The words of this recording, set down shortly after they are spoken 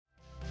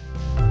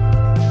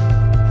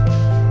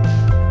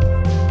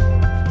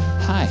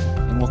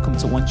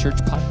One Church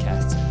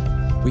podcast.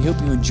 We hope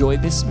you enjoy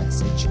this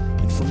message,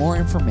 and for more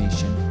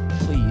information,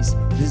 please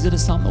visit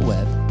us on the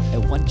web at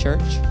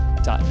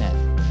onechurch.net.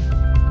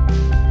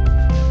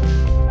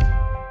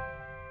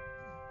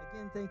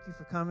 Again, thank you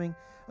for coming.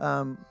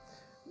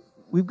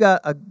 We've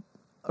got a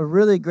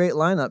really great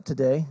lineup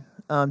today.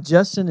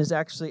 Justin is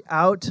actually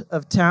out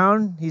of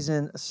town. He's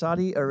in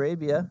Saudi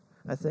Arabia,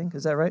 I think.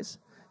 Is that right?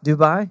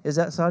 Dubai? Is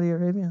that Saudi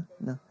Arabia?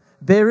 No.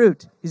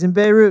 Beirut. He's in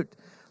Beirut,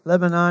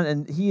 Lebanon,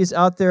 and he is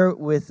out there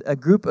with a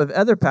group of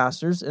other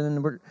pastors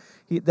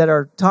that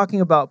are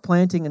talking about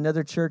planting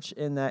another church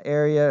in that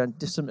area and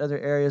just some other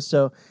areas.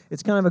 So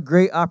it's kind of a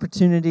great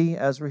opportunity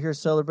as we're here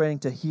celebrating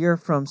to hear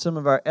from some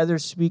of our other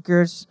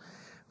speakers.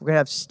 We're going to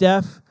have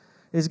Steph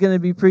is going to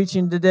be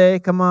preaching today.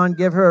 Come on,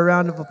 give her a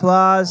round of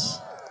applause.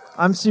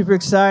 I'm super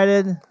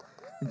excited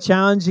and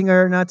challenging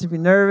her not to be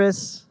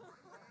nervous.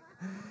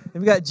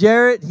 And we got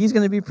Jarrett. He's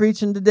going to be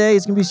preaching today.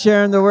 He's going to be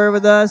sharing the word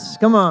with us.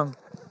 Come on.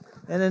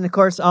 And then, of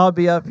course, I'll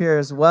be up here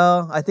as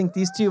well. I think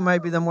these two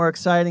might be the more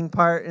exciting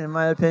part, in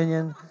my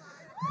opinion.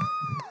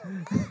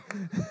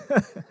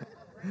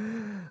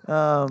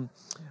 Yeah,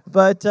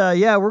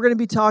 we're going to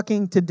be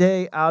talking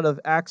today out of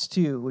Acts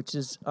 2, which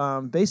is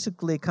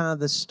basically kind of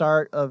the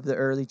start of the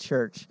early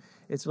church.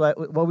 It's what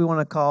we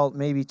want to call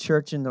maybe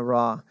church in the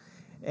raw.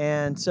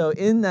 And so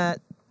in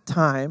that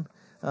time,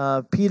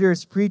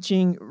 Peter's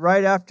preaching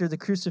right after the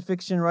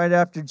crucifixion, right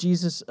after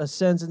Jesus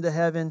ascends into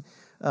heaven.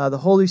 The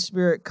Holy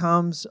Spirit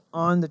comes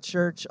on the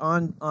church,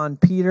 on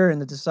Peter and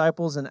the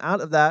disciples, and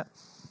out of that,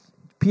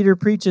 Peter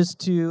preaches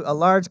to a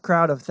large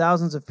crowd of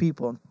thousands of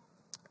people.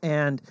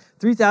 And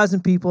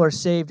 3,000 people are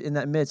saved in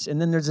that midst.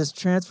 And then there's this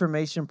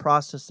transformation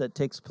process that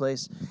takes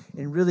place.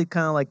 And really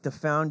kind of like the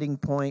founding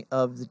point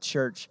of the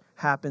church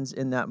happens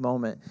in that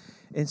moment.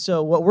 And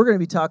so what we're going to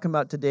be talking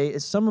about today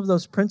is some of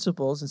those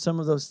principles and some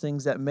of those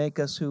things that make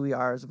us who we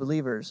are as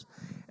believers.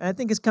 And I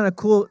think it's kind of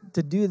cool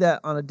to do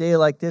that on a day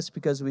like this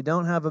because we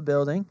don't have a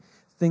building.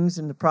 Things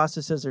and the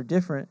processes are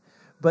different.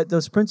 But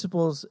those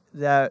principles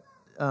that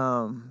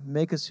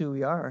make us who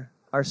we are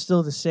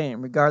still the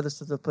same,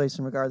 regardless of the place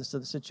and regardless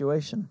of the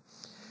situation.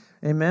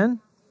 Amen?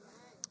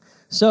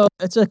 So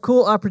it's a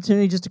cool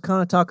opportunity just to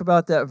kind of talk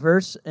about that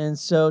verse. And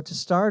so to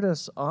start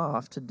us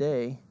off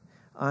today,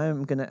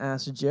 I'm going to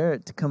ask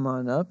Jarrett to come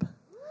on up.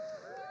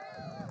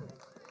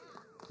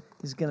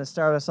 He's going to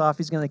start us off.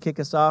 He's going to kick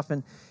us off.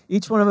 And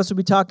each one of us will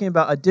be talking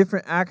about a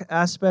different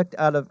aspect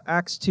out of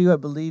Acts 2. I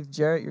believe,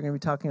 Jarrett, you're going to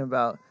be talking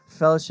about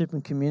fellowship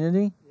and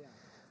community. Yeah.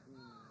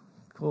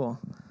 Cool.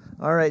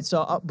 All right,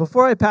 so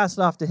before I pass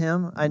it off to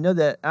him, I know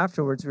that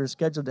afterwards we were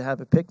scheduled to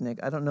have a picnic.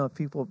 I don't know if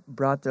people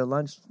brought their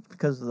lunch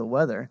because of the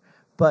weather,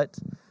 but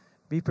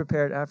be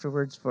prepared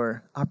afterwards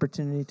for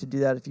opportunity to do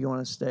that if you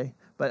want to stay.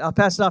 But I'll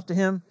pass it off to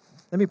him.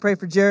 Let me pray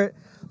for Jarrett.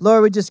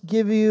 Lord, we just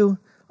give you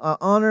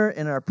honor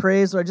and our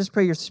praise. Lord, I just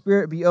pray your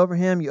spirit be over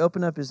him. You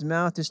open up his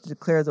mouth just to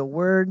declare the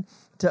word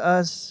to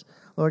us,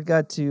 Lord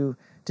God, to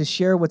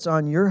share what's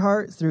on your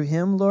heart through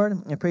him,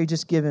 Lord. I pray you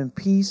just give him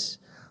peace,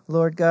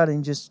 Lord God,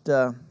 and just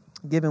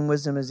give him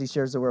wisdom as he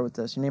shares the word with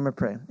us. In your name I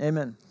pray.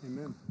 Amen.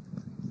 Amen.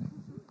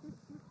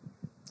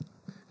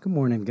 Good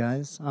morning,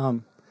 guys.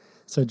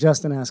 So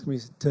Justin asked me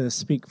to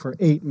speak for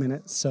 8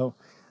 minutes, so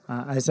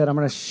I said I'm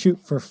going to shoot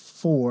for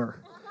 4.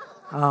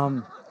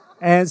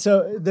 And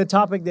so the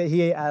topic that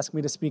he asked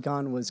me to speak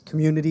on was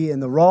community in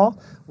the raw,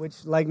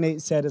 which, like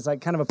Nate said, is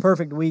like kind of a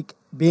perfect week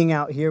being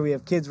out here. We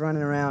have kids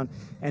running around,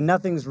 and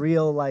nothing's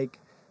real like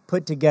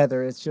put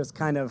together. It's just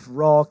kind of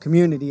raw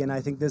community, and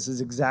I think this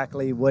is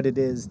exactly what it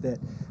is that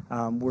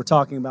we're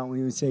talking about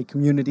when we say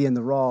community in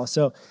the raw.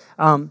 So,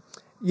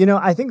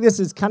 I think this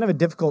is kind of a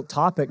difficult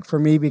topic for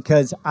me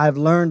because I've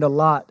learned a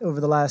lot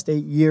over the last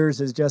 8 years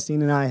as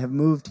Justine and I have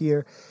moved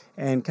here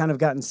and kind of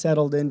gotten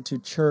settled into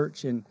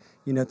church and,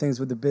 things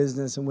with the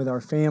business and with our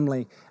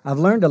family. I've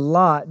learned a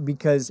lot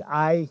because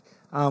I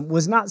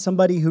was not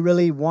somebody who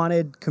really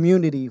wanted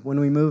community when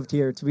we moved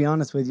here, to be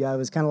honest with you. I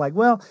was kind of like,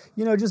 well,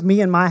 just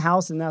me and my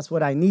house, and that's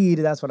what I need,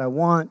 that's what I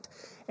want.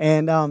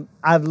 And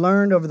I've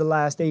learned over the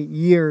last 8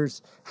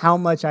 years how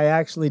much I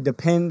actually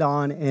depend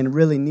on and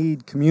really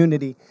need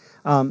community.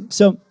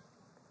 So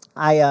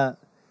I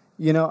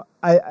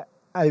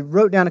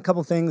wrote down a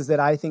couple things that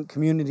I think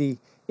community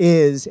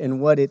is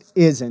and what it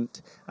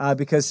isn't,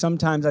 because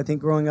sometimes I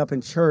think growing up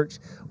in church,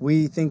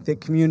 we think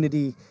that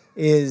community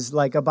is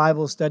like a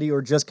Bible study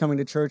or just coming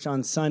to church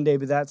on Sunday,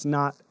 but that's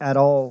not at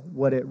all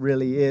what it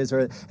really is,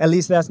 or at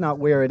least that's not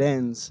where it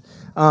ends.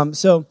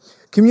 So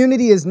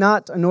community is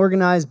not an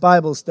organized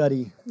Bible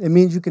study. It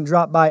means you can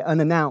drop by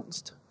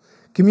unannounced.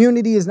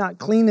 Community is not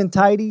clean and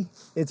tidy.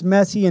 It's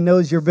messy and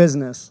knows your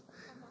business.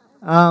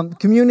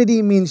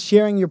 Community means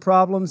sharing your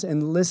problems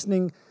and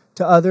listening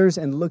to others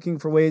and looking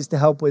for ways to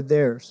help with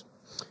theirs.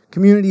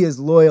 Community is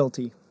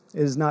loyalty.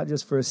 It is not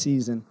just for a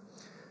season.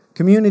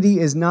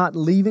 Community is not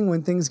leaving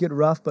when things get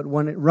rough, but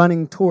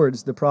running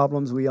towards the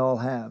problems we all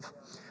have.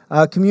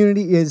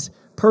 Community is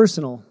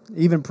personal,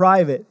 even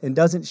private, and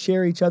doesn't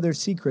share each other's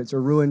secrets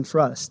or ruin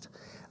trust.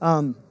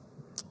 So,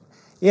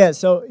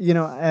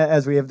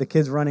 as we have the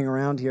kids running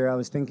around here, I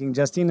was thinking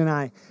Justine and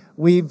I,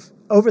 we've,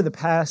 over the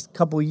past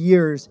couple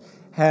years,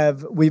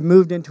 we've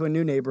moved into a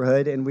new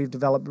neighborhood, and we've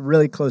developed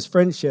really close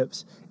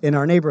friendships in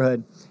our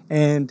neighborhood.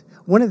 And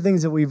one of the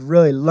things that we've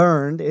really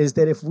learned is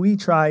that if we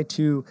try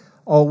to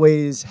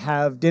always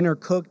have dinner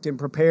cooked and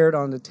prepared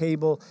on the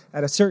table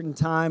at a certain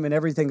time and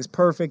everything's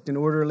perfect and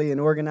orderly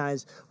and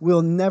organized,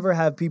 we'll never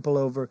have people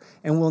over,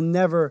 and we'll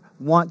never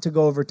want to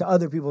go over to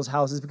other people's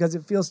houses because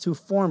it feels too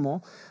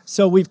formal.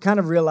 So we've kind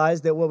of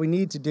realized that what we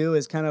need to do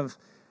is kind of,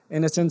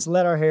 in a sense,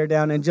 let our hair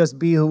down and just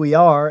be who we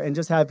are and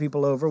just have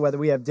people over, whether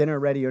we have dinner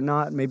ready or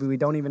not. Maybe we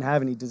don't even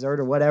have any dessert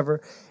or whatever.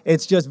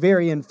 It's just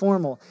very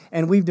informal.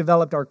 And we've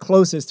developed our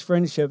closest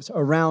friendships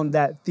around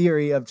that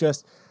theory of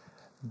just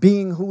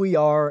being who we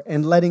are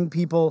and letting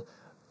people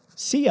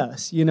see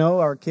us. You know,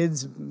 our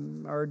kids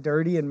are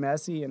dirty and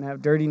messy and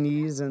have dirty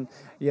knees. And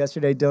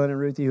yesterday, Dylan and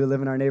Ruthie, who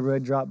live in our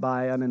neighborhood, dropped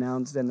by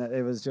unannounced, and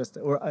it was just,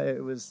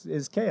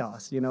 it's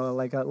chaos, you know,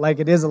 like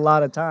it is a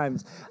lot of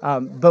times.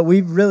 But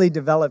we've really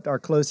developed our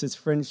closest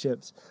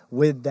friendships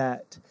with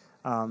that,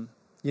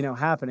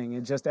 happening.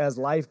 And just as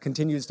life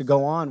continues to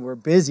go on, we're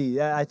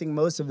busy. I think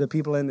most of the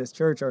people in this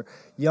church are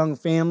young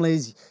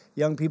families,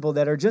 young people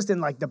that are just in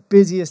like the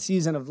busiest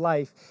season of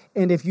life.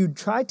 And if you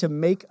try to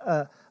make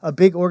a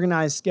big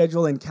organized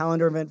schedule and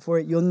calendar event for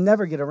it, you'll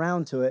never get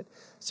around to it.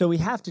 So we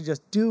have to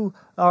just do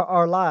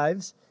our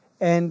lives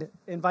and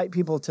invite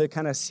people to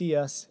kind of see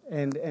us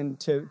and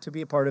to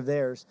be a part of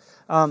theirs.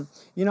 I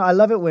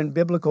love it when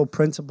biblical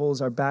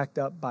principles are backed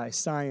up by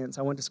science.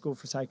 I went to school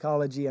for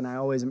psychology, and I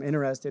always am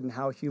interested in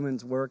how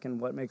humans work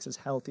and what makes us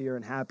healthier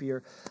and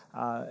happier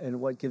and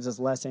what gives us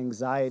less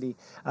anxiety.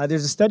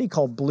 There's a study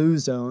called Blue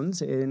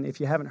Zones, and if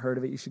you haven't heard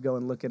of it, you should go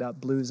and look it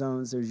up. Blue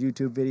Zones, there's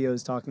YouTube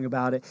videos talking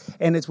about it,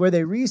 and it's where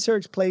they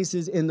research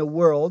places in the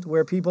world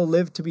where people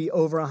live to be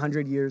over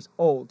 100 years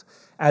old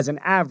as an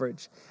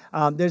average.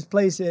 There's a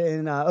place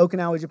in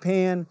Okinawa,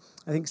 Japan,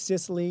 I think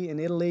Sicily in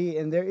Italy,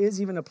 and there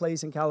is even a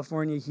place in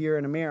California here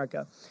in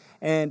America.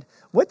 And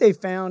what they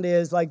found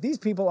is, like, these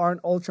people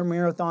aren't ultra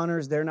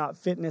marathoners, they're not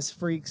fitness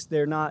freaks,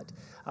 they're not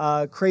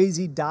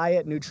crazy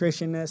diet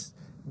nutritionists.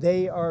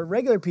 They are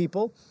regular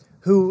people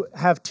who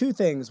have two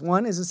things.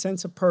 One is a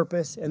sense of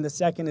purpose, and the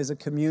second is a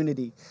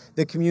community.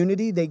 The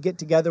community they get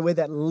together with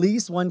at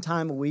least one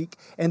time a week,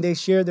 and they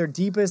share their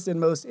deepest and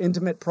most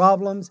intimate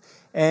problems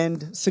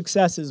and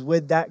successes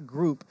with that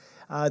group.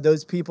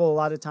 Those people, a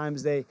lot of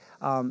times, they...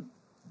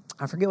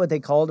 I forget what they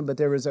called them, but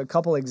there was a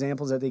couple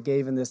examples that they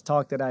gave in this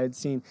talk that I had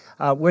seen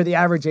where the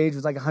average age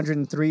was like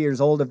 103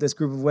 years old of this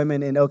group of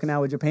women in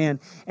Okinawa, Japan,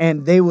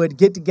 and they would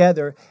get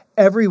together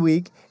every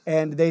week,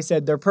 and they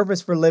said their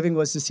purpose for living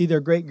was to see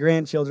their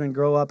great-grandchildren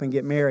grow up and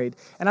get married.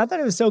 And I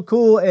thought it was so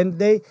cool, and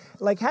they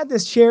had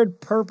this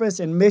shared purpose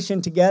and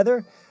mission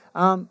together,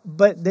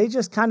 but they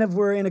just kind of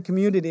were in a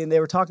community, and they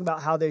were talking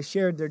about how they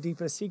shared their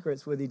deepest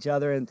secrets with each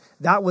other, and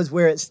that was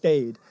where it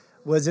stayed,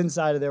 was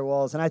inside of their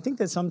walls. And I think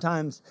that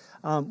sometimes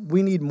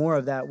we need more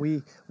of that.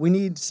 We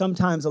need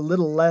sometimes a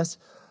little less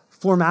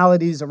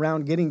formalities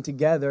around getting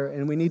together,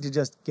 and we need to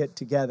just get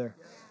together.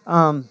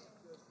 A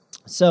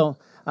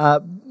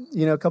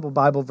couple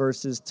Bible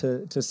verses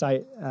to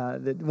cite.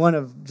 That one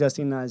of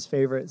Justine and I's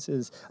favorites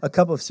is, "A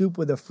cup of soup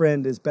with a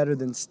friend is better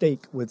than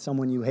steak with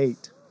someone you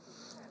hate."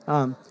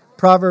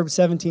 Proverbs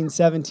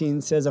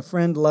 17:17 says, "A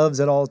friend loves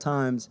at all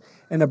times,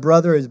 and a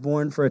brother is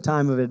born for a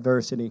time of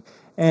adversity."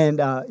 And,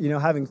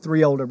 having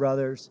three older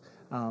brothers,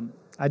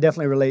 I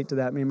definitely relate to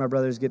that. Me and my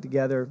brothers get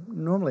together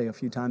normally a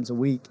few times a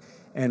week,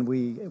 and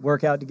we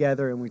work out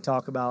together, and we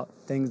talk about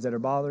things that are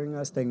bothering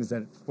us, things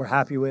that we're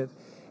happy with.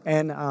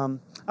 And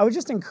I would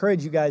just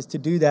encourage you guys to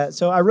do that.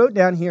 So I wrote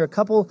down here a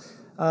couple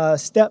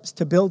steps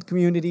to build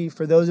community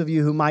for those of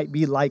you who might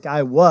be like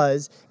I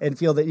was and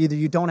feel that either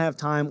you don't have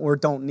time or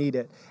don't need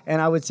it.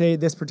 And I would say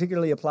this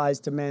particularly applies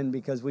to men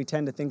because we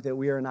tend to think that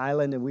we are an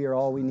island and we are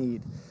all we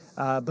need,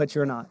 but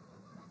you're not.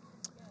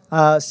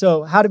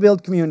 So how to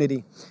build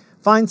community.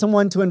 Find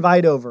someone to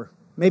invite over.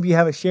 Maybe you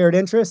have a shared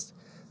interest.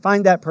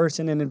 Find that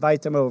person and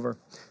invite them over.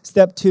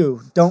 Step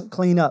 2, don't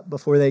clean up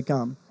before they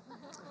come.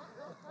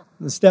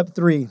 And step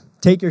 3,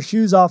 take your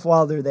shoes off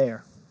while they're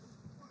there.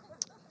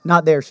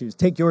 Not their shoes.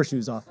 Take your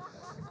shoes off.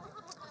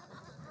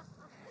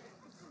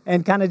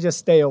 And kind of just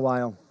stay a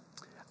while.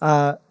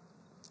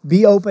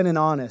 Be open and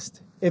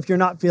honest. If you're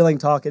not feeling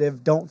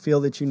talkative, don't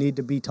feel that you need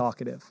to be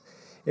talkative.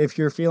 If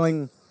you're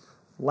feeling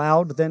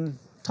loud, then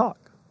talk.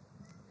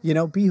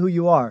 Be who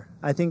you are.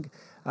 I think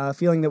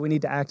feeling that we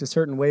need to act a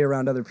certain way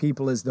around other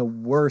people is the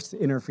worst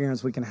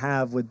interference we can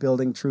have with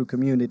building true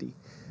community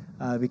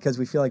because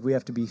we feel like we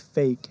have to be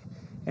fake,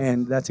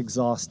 and that's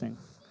exhausting.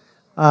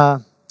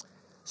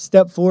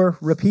 Step 4,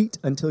 repeat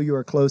until you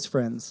are close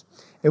friends.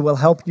 It will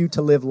help you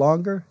to live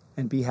longer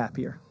and be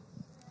happier.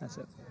 That's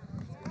it.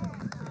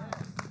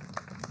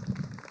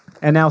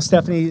 And now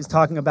Stephanie is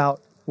talking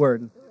about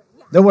word.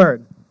 The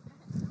word.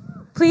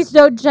 Please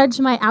don't judge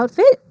my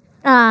outfit.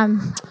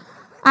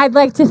 I'd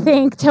like to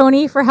thank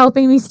Tony for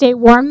helping me stay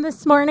warm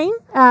this morning.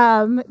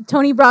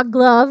 Tony brought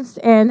gloves,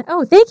 and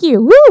thank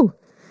you. Woo!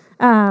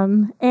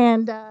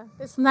 and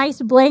this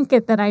nice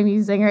blanket that I'm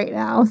using right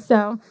now.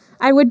 So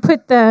I would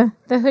put the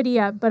hoodie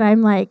up, but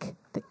I'm like,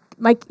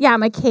 my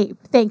cape.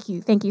 Thank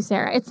you,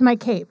 Sarah. It's my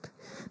cape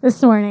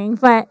this morning.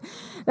 But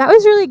that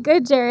was really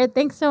good, Jared.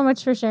 Thanks so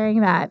much for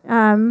sharing that.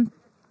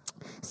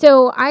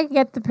 So I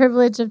get the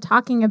privilege of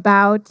talking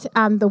about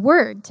the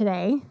Word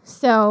today.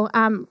 So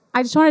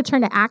I just want to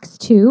turn to Acts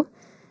 2.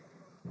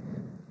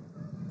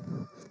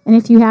 And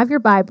if you have your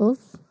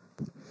Bibles,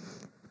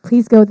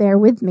 please go there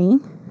with me.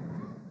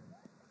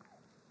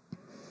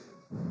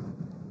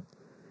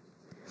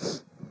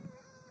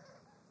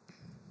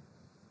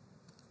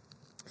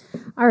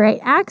 All right,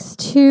 Acts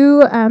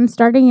 2,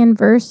 starting in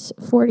verse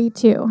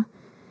 42.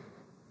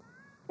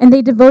 And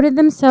they devoted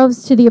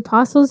themselves to the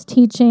apostles'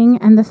 teaching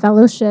and the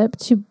fellowship,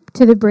 to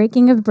the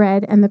breaking of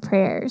bread and the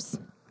prayers.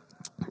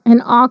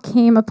 And awe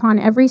came upon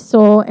every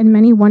soul, and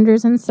many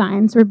wonders and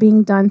signs were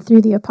being done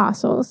through the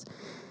apostles.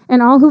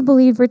 And all who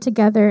believed were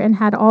together and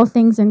had all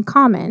things in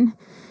common.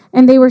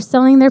 And they were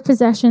selling their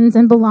possessions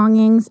and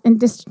belongings and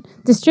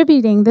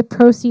distributing the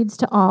proceeds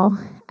to all,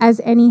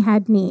 as any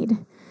had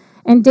need.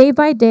 And day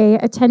by day,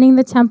 attending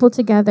the temple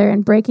together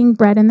and breaking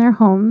bread in their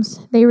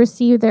homes, they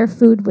received their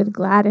food with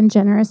glad and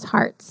generous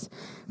hearts,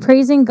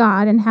 praising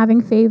God and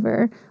having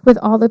favor with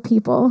all the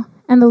people.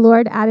 And the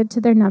Lord added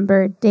to their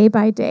number day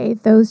by day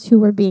those who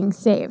were being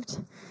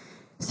saved.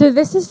 So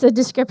this is the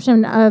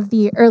description of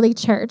the early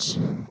church,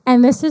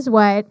 and this is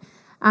what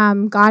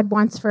God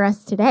wants for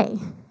us today.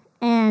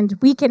 And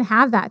we can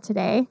have that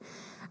today.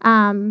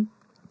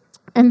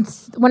 And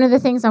one of the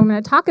things I'm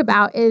going to talk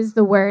about is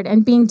the Word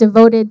and being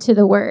devoted to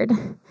the Word.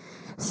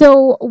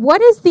 So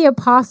what is the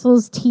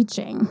apostles'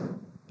 teaching?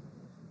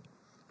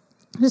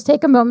 Just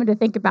take a moment to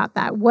think about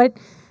that.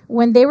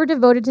 When they were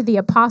devoted to the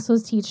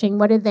apostles' teaching,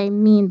 what did they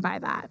mean by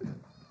that?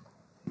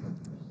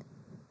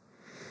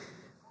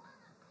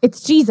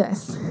 It's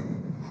Jesus.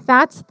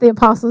 That's the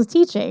apostles'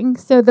 teaching.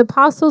 So the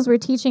apostles were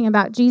teaching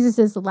about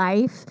Jesus'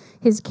 life,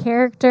 his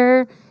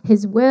character,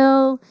 his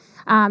will,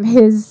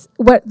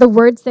 the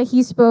words that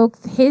he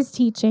spoke, his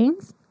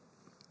teachings.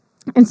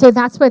 And so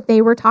that's what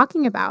they were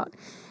talking about.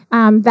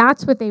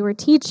 That's what they were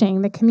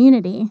teaching the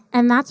community.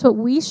 And that's what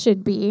we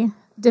should be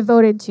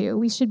devoted to.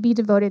 We should be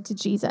devoted to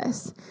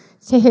Jesus,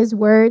 to his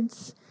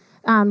words,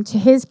 to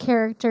his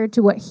character,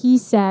 to what he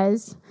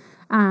says,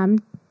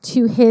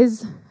 to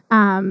his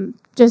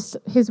just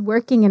his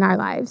working in our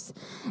lives.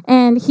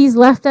 And he's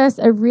left us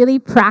a really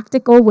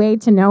practical way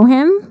to know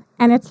him,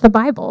 and it's the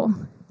Bible.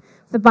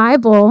 The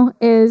Bible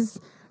is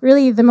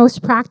really the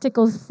most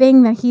practical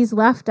thing that he's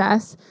left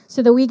us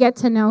so that we get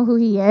to know who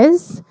he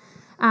is.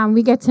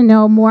 We get to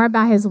know more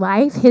about his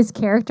life, his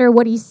character,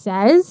 what he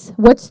says,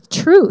 what's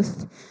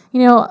truth.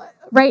 You know,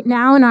 right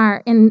now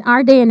in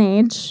our day and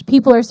age,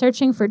 people are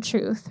searching for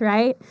truth,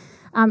 right?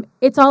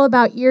 It's all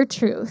about your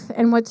truth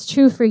and what's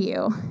true for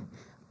you.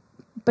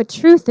 But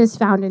truth is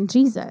found in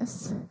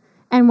Jesus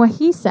and what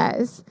he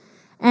says.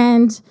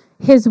 And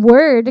his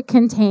word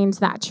contains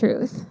that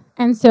truth.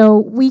 And so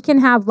we can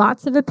have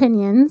lots of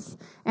opinions,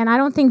 and I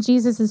don't think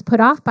Jesus is put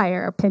off by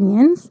our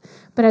opinions,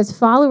 but as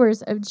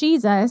followers of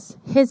Jesus,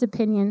 his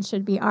opinion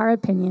should be our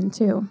opinion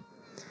too.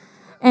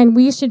 And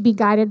we should be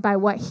guided by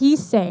what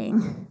he's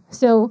saying.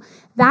 So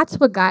that's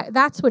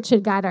what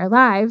should guide our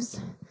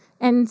lives.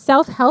 And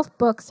self-help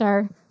books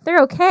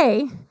they're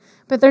okay,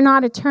 but they're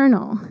not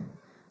eternal.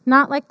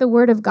 Not like the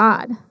Word of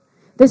God.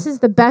 This is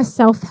the best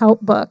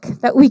self-help book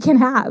that we can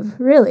have,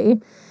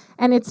 really.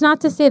 And it's not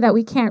to say that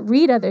we can't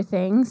read other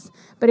things,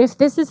 but if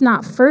this is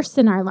not first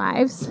in our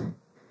lives,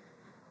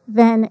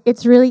 then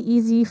it's really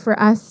easy for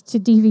us to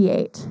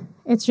deviate.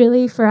 It's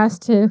really easy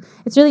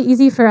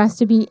for us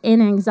to be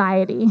in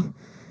anxiety.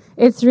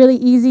 It's really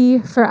easy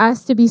for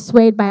us to be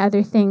swayed by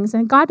other things.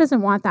 And God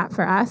doesn't want that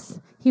for us.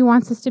 He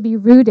wants us to be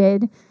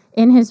rooted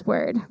in his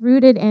word,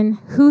 rooted in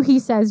who he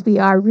says we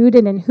are,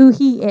 rooted in who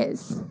he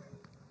is.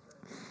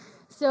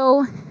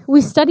 So we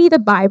study the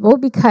Bible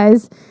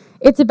because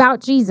it's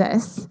about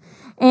Jesus.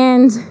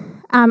 And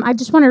I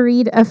just want to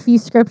read a few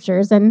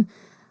scriptures. And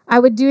I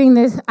would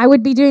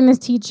be doing this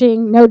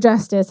teaching no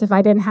justice if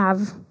I didn't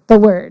have the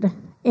word.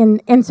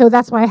 And so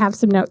that's why I have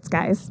some notes,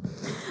 guys.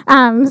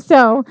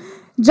 So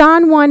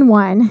John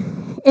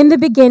 1:1, in the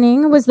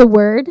beginning was the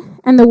Word,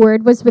 and the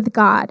Word was with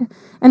God,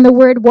 and the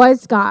Word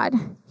was God.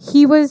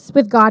 He was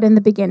with God in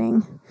the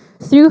beginning.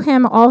 Through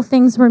him all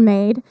things were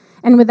made,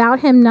 and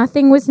without him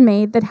nothing was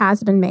made that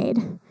has been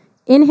made.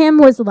 In him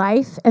was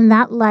life, and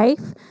that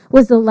life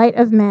was the light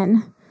of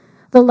men.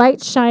 The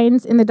light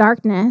shines in the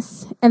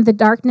darkness, and the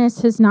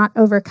darkness has not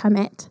overcome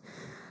it.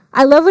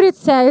 I love what it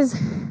says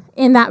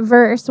in that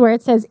verse where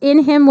it says,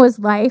 in him was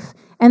life,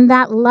 and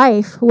that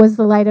life was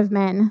the light of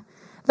men.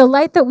 The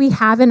light that we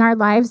have in our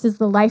lives is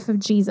the life of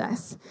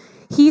Jesus.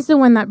 He's the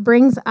one that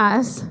brings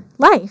us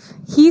life.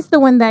 He's the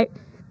one that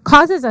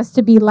causes us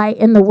to be light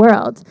in the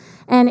world.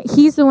 And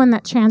he's the one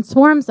that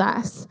transforms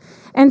us.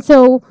 And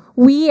so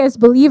we as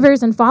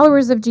believers and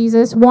followers of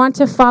Jesus want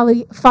to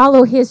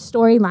follow his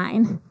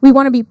storyline. We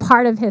want to be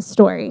part of his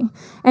story.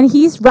 And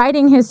he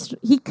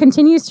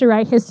continues to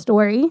write his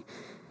story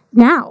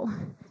now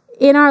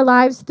in our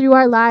lives, through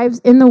our lives,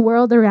 in the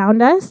world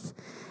around us.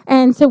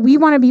 And so we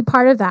want to be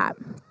part of that.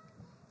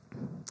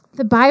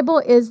 The Bible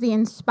is the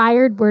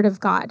inspired word of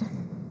God.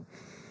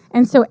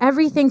 And so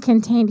everything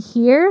contained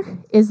here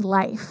is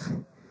life.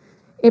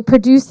 It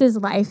produces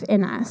life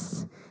in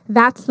us.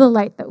 That's the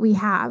light that we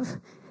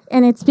have.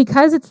 And it's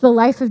because it's the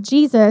life of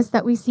Jesus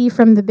that we see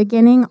from the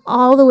beginning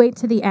all the way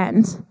to the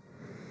end.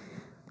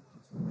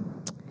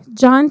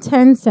 John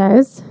 10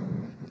 says,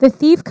 "The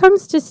thief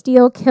comes to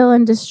steal, kill,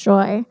 and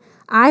destroy.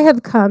 I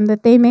have come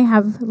that they may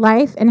have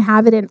life and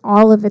have it in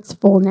all of its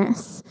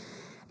fullness."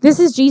 This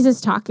is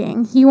Jesus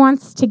talking. He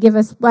wants to give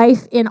us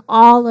life in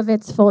all of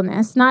its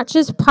fullness, not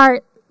just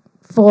part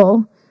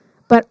full,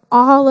 but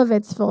all of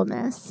its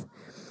fullness.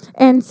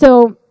 And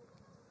so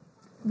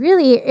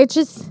really,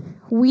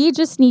 we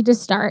just need to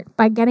start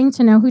by getting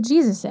to know who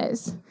Jesus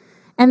is.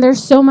 And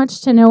there's so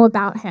much to know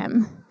about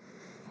him.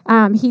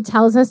 He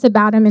tells us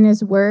about him in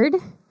his word,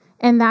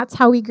 and that's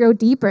how we grow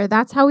deeper.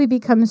 That's how we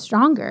become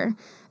stronger.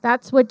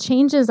 That's what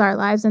changes our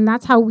lives, and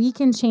that's how we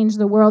can change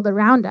the world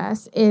around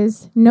us,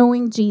 is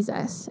knowing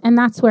Jesus. And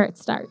that's where it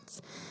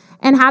starts.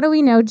 And how do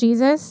we know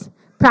Jesus?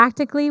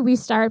 Practically, we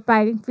start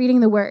by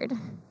reading the word.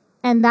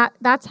 And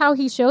that's how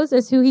he shows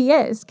us who he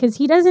is, because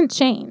he doesn't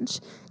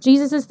change.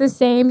 Jesus is the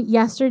same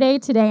yesterday,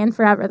 today, and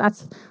forever.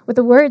 That's what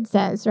the word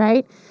says,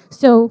 right?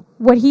 So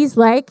what he's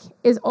like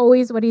is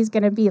always what he's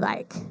going to be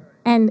like.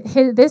 And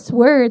this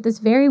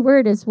very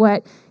word is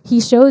what he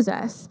shows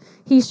us.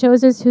 He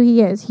shows us who he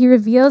is. He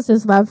reveals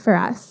his love for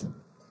us.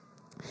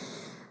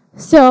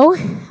 So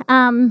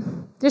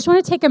just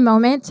want to take a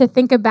moment to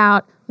think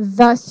about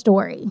the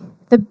story,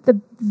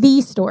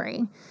 the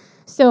story.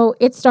 So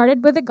it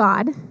started with a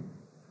God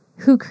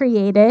who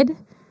created,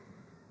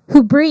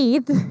 who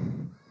breathed,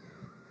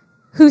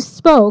 who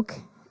spoke,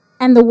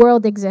 and the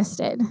world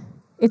existed.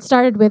 It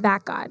started with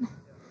that God.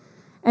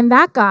 And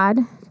that God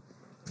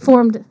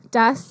formed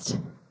dust.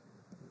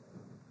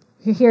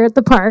 You're here at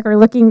the park or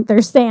looking,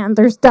 there's sand,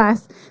 there's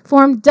dust.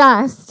 Formed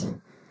dust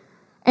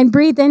and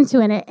breathed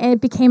into it, and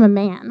it became a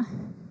man.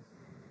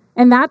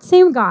 And that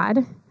same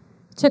God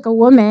took a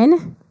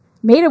woman,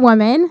 made a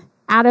woman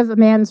out of a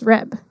man's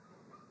rib.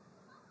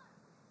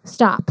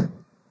 Stop.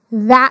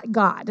 That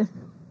God.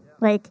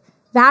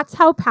 That's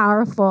how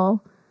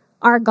powerful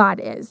our God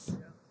is.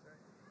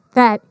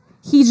 That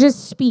he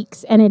just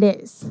speaks and it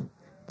is.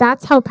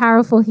 That's how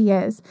powerful he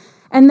is.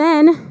 And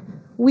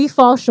then we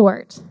fall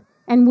short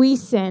and we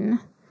sin.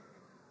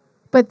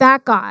 But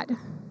that God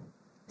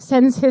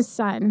sends his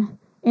son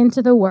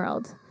into the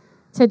world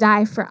to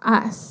die for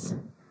us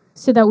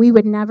so that we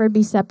would never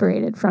be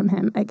separated from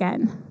him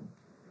again.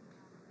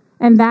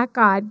 And that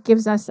God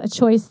gives us a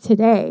choice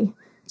today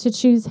to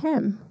choose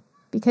him,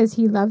 because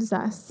he loves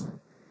us.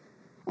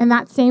 And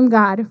that same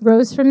God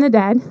rose from the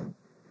dead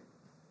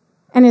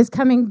and is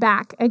coming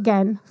back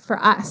again for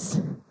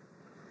us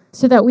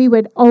so that we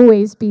would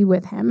always be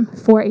with him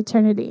for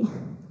eternity.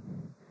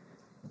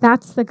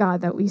 That's the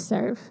God that we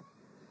serve.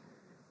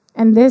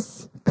 And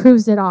this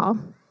proves it all.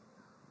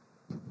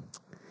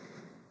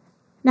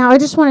 Now, I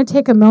just want to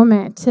take a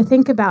moment to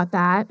think about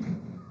that.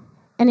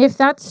 And if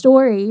that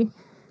story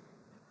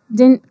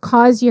didn't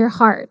cause your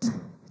heart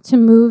to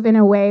move in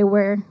a way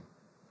where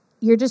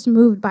you're just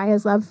moved by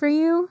his love for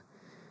you,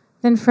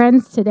 then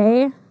friends,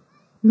 today,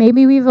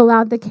 maybe we've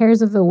allowed the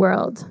cares of the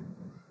world.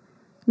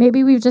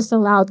 Maybe we've just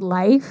allowed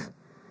life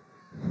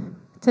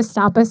to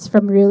stop us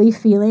from really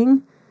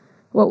feeling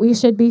what we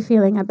should be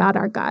feeling about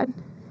our God.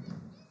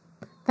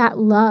 That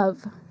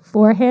love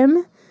for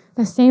him,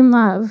 the same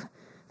love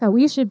that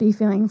we should be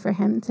feeling for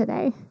him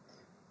today.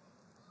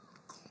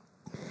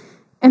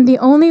 And the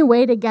only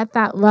way to get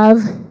that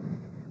love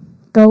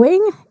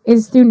going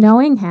is through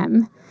knowing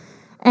him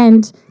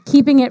and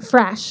keeping it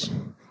fresh.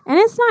 And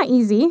it's not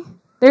easy.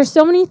 There's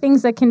so many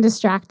things that can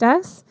distract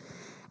us.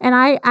 And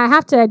I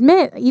have to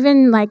admit,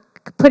 even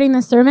putting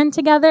the sermon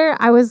together,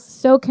 I was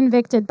so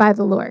convicted by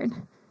the Lord.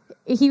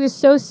 He was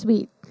so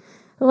sweet.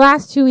 The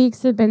last 2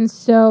 weeks have been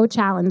so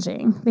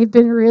challenging. They've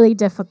been really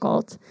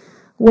difficult.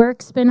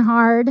 Work's been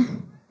hard.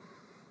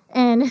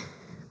 And,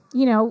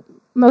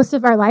 most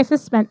of our life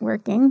is spent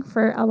working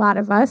for a lot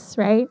of us,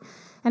 right?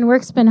 And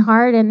work's been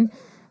hard. And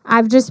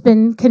I've just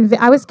been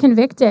I was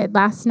convicted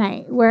last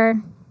night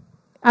where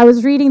I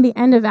was reading the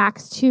end of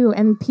Acts 2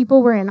 and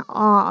people were in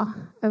awe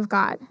of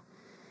God.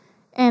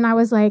 And I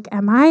was like,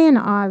 am I in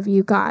awe of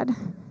you, God?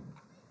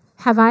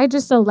 Have I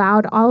just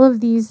allowed all of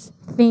these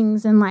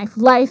things in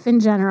life in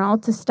general,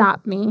 to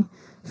stop me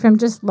from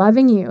just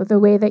loving you the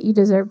way that you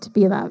deserve to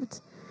be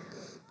loved?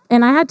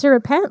 And I had to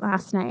repent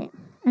last night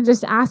and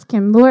just ask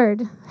him,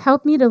 Lord,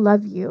 help me to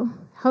love you.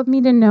 Help me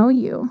to know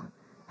you.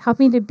 Help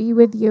me to be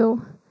with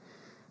you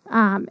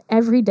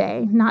every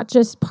day, not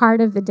just part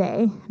of the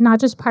day, not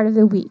just part of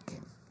the week.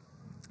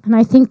 And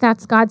I think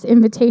that's God's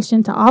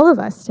invitation to all of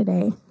us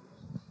today.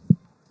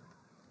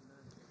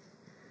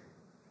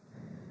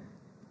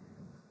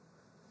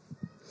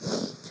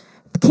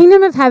 The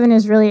kingdom of heaven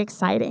is really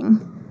exciting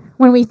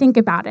when we think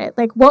about it.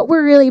 What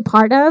we're really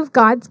part of,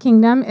 God's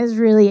kingdom, is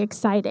really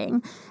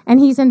exciting. And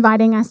he's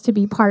inviting us to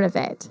be part of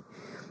it.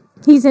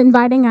 He's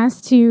inviting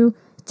us to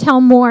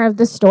tell more of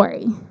the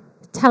story,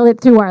 tell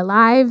it through our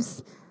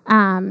lives,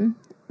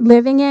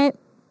 living it.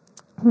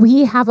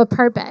 We have a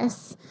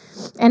purpose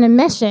and a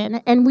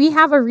mission, and we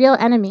have a real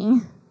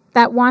enemy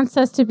that wants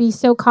us to be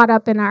so caught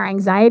up in our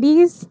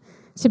anxieties,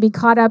 to be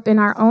caught up in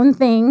our own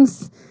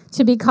things,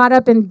 to be caught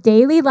up in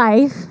daily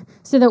life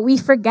so that we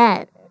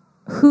forget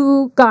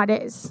who God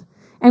is,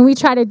 and we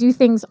try to do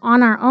things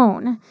on our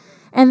own.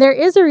 And there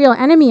is a real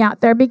enemy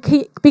out there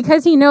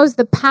because he knows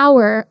the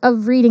power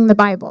of reading the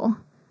Bible.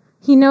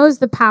 He knows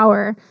the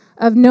power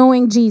of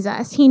knowing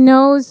Jesus. He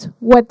knows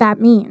what that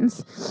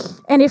means.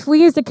 And if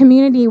we as a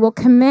community will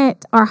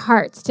commit our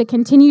hearts to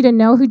continue to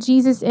know who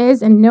Jesus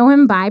is and know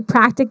him by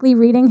practically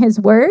reading his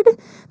word,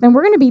 then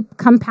we're going to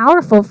become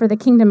powerful for the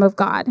kingdom of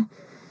God.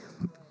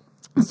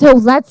 So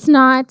let's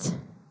not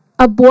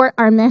abort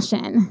our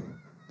mission.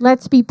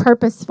 Let's be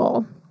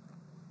purposeful.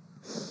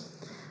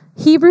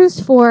 Hebrews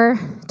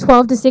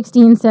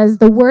 4:12-16 says,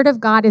 "The word of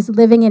God is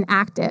living and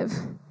active.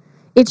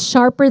 It's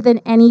sharper than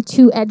any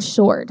two-edged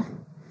sword.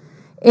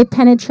 It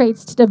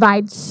penetrates to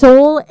divide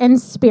soul and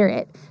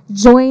spirit,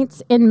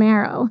 joints and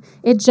marrow.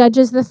 It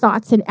judges the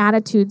thoughts and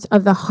attitudes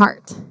of the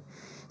heart."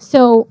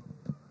 So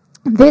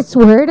this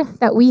word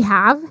that we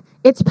have,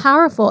 it's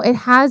powerful. It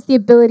has the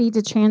ability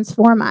to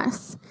transform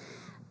us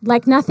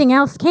like nothing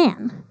else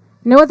can.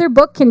 No other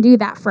book can do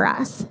that for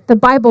us. The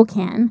Bible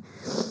can.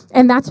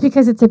 And that's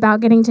because it's about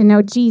getting to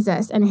know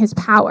Jesus and his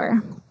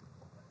power.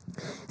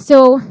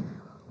 So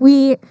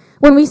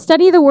when we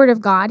study the Word of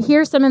God,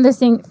 here are some of the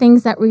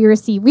things that we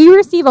receive. We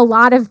receive a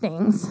lot of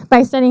things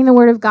by studying the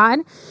Word of God.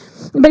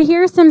 But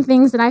here are some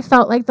things that I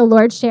felt like the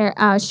Lord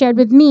shared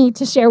with me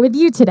to share with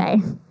you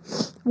today.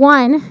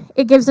 One,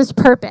 it gives us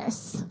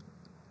purpose.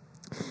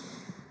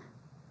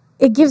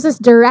 It gives us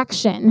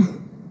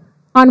direction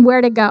on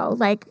where to go.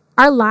 Like,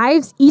 our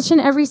lives, each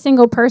and every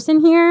single person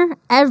here,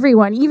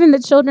 everyone, even the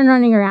children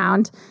running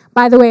around.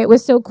 By the way, it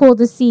was so cool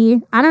to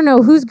see. I don't know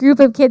whose group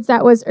of kids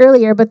that was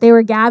earlier, but they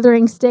were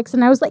gathering sticks,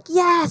 and I was like,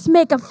 yes,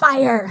 make a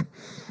fire.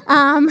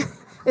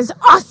 It's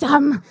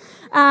awesome.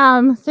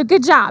 So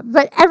good job.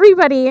 But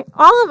everybody,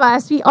 all of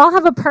us, we all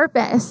have a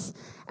purpose.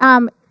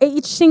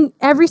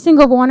 Every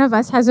single one of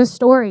us has a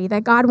story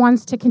that God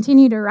wants to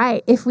continue to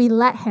write if we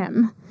let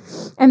him.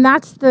 And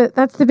that's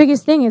the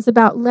biggest thing, is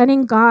about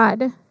letting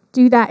God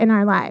do that in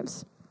our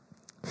lives.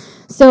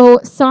 So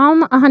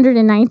Psalm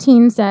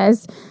 119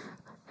 says,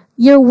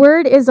 "Your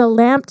word is a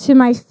lamp to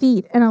my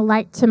feet and a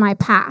light to my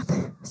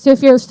path." So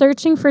if you're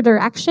searching for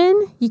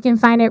direction, you can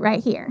find it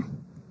right here.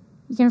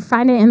 You can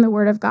find it in the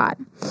Word of God.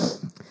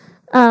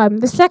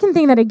 The second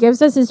thing that it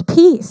gives us is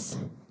peace.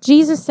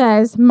 Jesus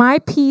says, "My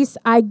peace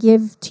I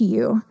give to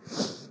you.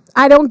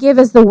 I don't give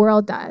as the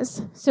world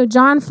does." So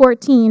John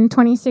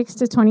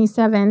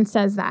 14:26-27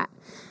 says that.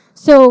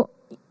 So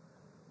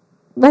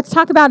let's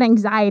talk about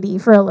anxiety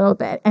for a little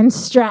bit and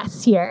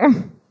stress here.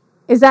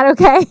 Is that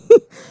okay?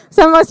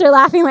 Some of us are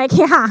laughing like,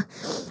 yeah.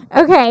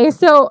 Okay,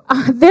 so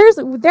there's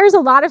a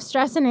lot of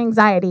stress and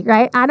anxiety,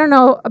 right? I don't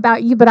know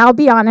about you, but I'll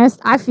be honest.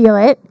 I feel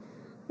it.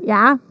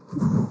 Yeah?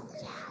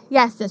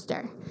 Yes,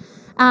 sister.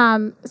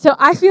 So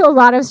I feel a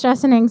lot of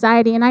stress and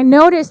anxiety, and I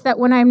notice that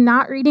when I'm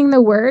not reading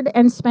the Word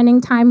and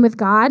spending time with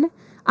God,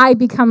 I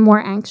become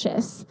more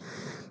anxious.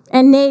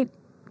 And Nate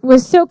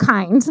was so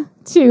kind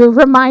to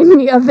remind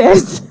me of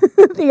this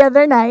the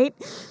other night.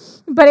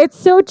 But it's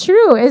so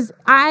true, is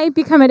I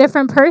become a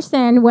different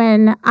person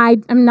when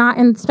I am not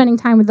spending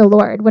time with the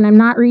Lord, when I'm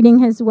not reading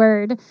his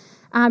word,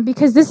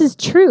 because this is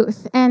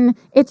truth, and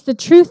it's the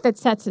truth that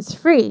sets us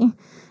free.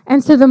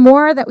 And so the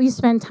more that we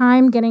spend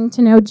time getting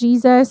to know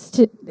Jesus,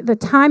 the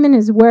time in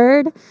his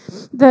word,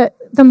 the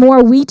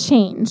more we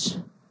change.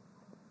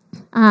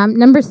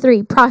 Number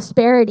 3,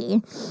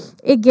 prosperity.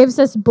 It gives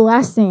us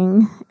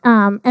blessing,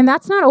 and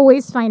that's not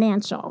always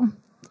financial.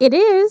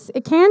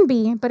 It can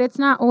be, but it's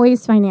not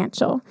always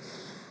financial.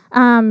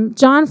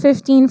 John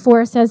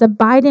 15:4 says,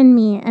 "Abide in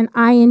me and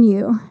I in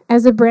you,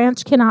 as a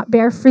branch cannot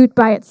bear fruit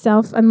by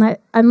itself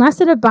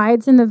unless it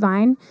abides in the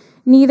vine,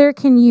 neither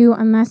can you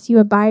unless you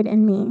abide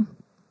in me."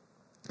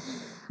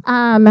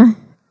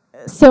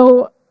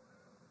 So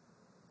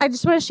I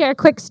just want to share a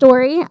quick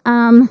story.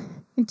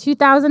 In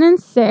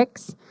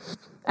 2006,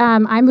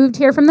 I moved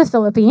here from the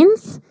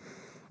Philippines.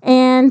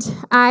 And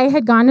I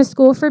had gone to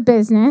school for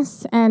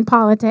business and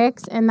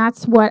politics, and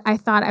that's what I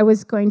thought I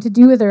was going to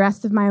do with the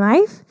rest of my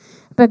life.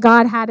 But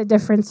God had a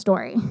different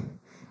story.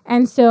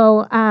 And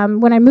so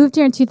when I moved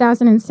here in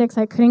 2006,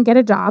 I couldn't get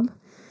a job.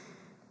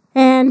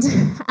 And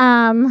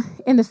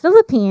in the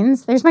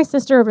Philippines, there's my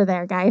sister over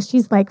there, guys.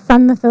 She's like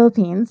from the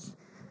Philippines.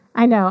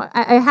 I know.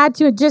 I had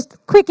to, just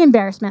quick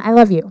embarrassment. I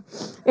love you.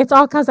 It's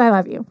all because I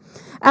love you.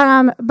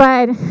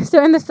 But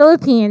so in the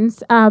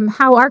Philippines,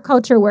 how our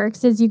culture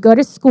works is you go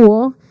to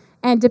school,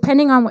 and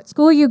depending on what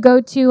school you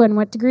go to and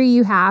what degree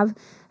you have,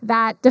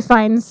 that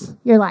defines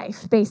your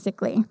life,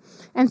 basically.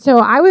 And so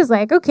I was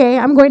like, okay,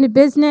 I'm going to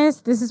business.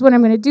 This is what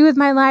I'm going to do with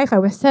my life. I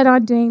was set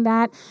on doing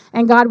that.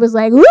 And God was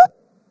like, whoop,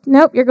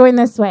 nope, you're going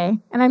this way.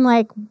 And I'm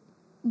like,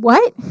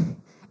 what?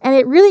 And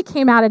it really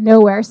came out of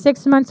nowhere.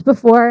 6 months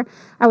before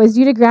I was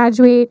due to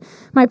graduate,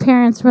 my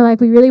parents were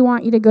like, we really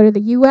want you to go to the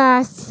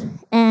U.S.,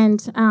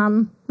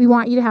 and we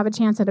want you to have a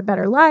chance at a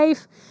better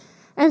life.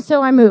 And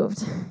so I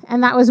moved.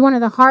 And that was one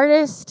of the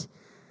hardest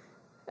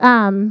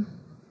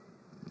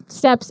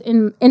steps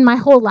in my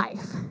whole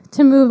life,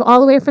 to move all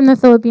the way from the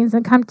Philippines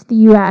and come to the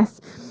U.S.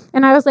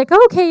 And I was like,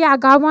 oh, okay, yeah,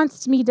 God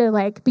wants me to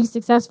like be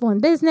successful in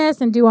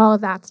business and do all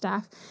of that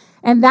stuff.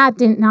 And that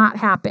did not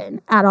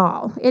happen at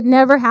all. It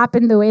never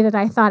happened the way that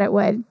I thought it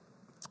would.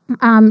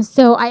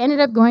 So I ended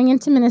up going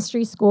into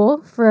ministry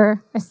school through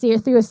a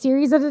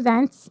series of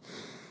events.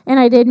 And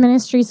I did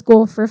ministry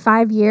school for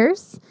 5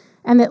 years,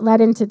 and it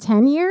led into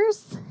 10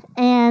 years.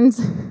 And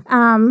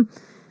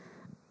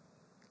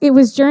it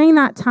was during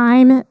that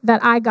time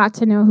that I got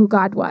to know who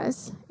God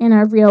was in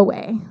a real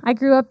way. I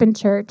grew up in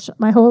church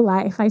my whole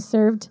life. I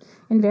served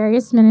in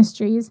various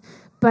ministries,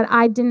 but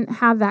I didn't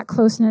have that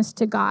closeness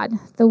to God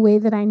the way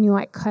that I knew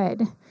I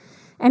could.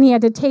 And he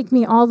had to take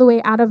me all the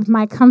way out of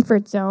my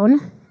comfort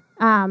zone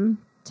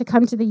to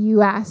come to the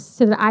U.S.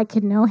 so that I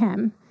could know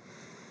him.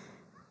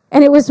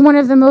 And it was one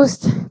of the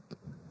most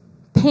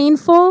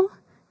painful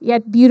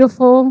yet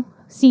beautiful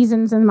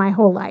seasons in my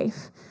whole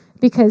life,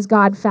 because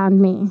God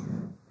found me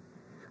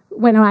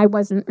when I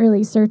wasn't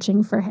really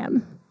searching for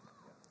him.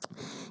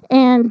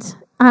 And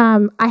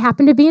I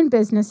happen to be in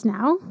business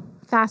now,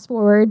 fast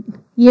forward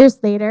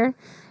years later,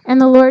 and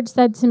the Lord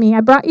said to me,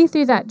 I brought you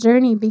through that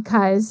journey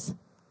because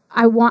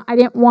I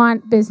didn't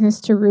want business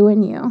to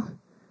ruin you.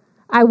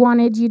 I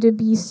wanted you to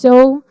be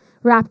so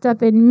wrapped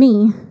up in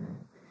me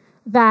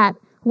that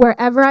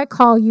wherever I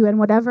call you and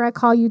whatever I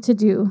call you to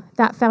do,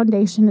 that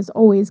foundation is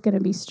always going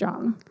to be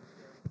strong,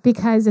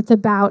 because it's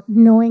about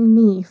knowing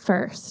me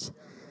first.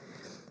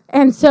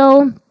 And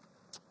so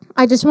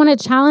I just want to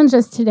challenge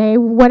us today,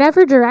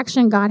 whatever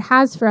direction God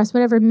has for us,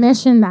 whatever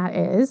mission that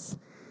is,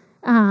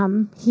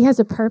 he has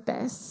a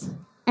purpose.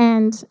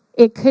 And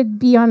it could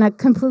be on a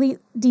complete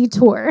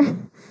detour,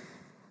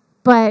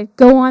 but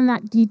go on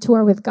that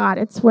detour with God.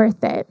 It's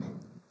worth it.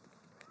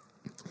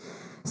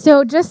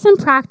 So just some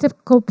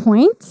practical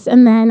points,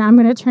 and then I'm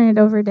going to turn it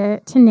over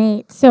to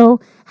Nate.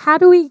 So how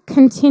do we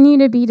continue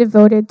to be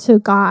devoted to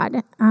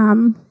God?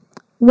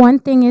 One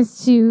thing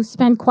is to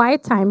spend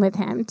quiet time with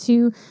him,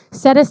 to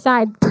set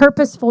aside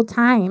purposeful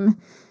time.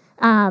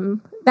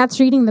 That's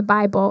reading the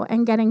Bible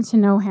and getting to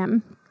know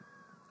him.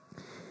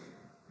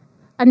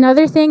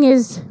 Another thing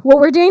is what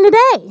we're doing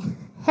today.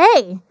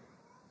 Hey,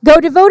 go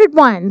devoted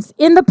ones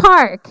in the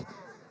park.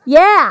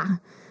 Yeah.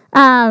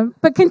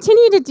 But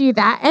continue to do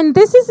that. And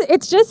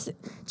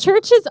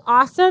church is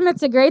awesome.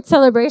 It's a great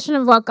celebration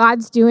of what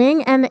God's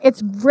doing. And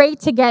it's great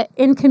to get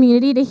in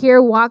community to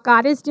hear what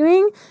God is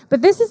doing.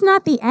 But this is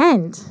not the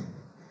end.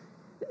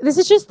 This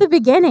is just the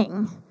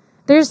beginning.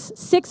 There's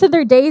 6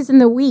 other days in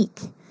the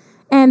week.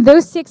 And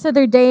those 6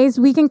 other days,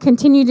 we can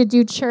continue to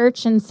do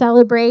church and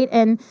celebrate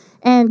and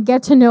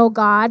get to know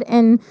God.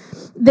 And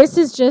this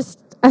is just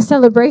a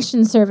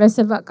celebration service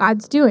of what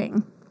God's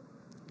doing.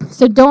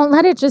 So don't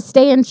let it just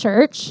stay in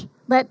church.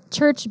 Let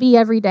church be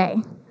every day.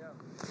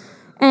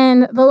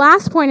 And the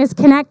last point is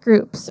connect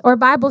groups or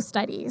Bible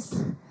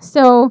studies.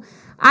 So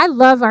I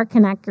love our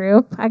connect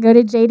group. I go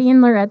to JD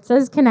and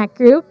Loretza's connect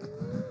group.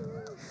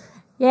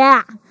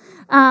 Yeah.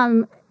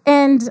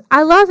 And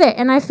I love it.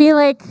 And I feel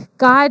like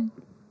God,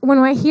 when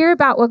I hear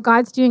about what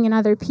God's doing in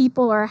other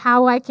people, or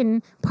how I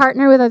can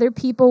partner with other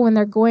people when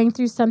they're going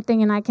through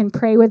something and I can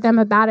pray with them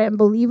about it and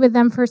believe with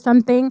them for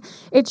something,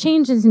 it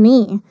changes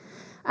me.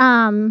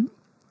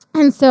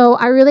 And so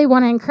I really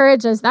want to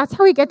encourage us. That's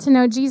how we get to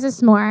know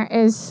Jesus more,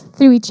 is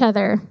through each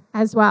other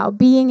as well,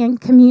 being in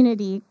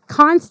community,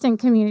 constant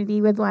community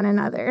with one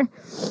another.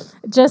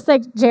 Just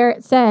like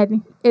Jarrett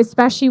said,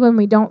 especially when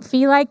we don't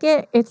feel like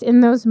it, it's in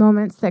those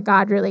moments that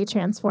God really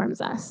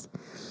transforms us.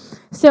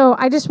 So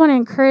I just want to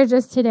encourage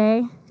us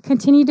today,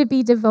 continue to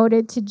be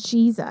devoted to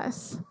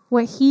Jesus,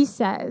 what he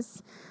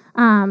says,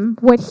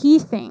 what he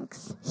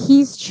thinks.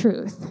 He's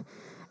truth.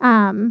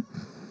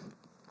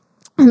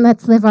 And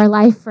let's live our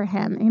life for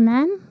him.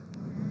 Amen?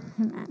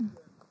 Amen.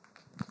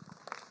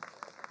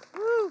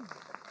 Woo.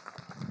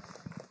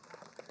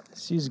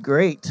 She's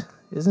great,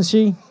 isn't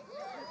she?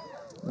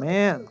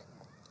 Man.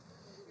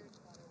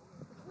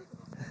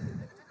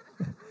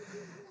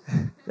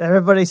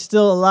 Everybody's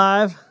still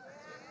alive.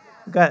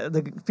 Got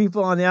the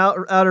people on the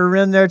outer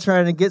rim there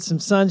trying to get some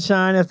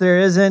sunshine if there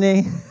is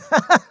any.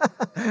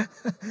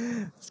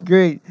 It's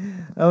great.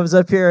 I was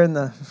up here in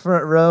the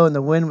front row and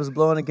the wind was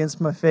blowing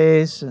against my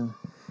face and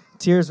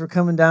tears were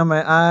coming down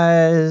my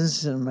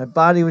eyes and my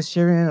body was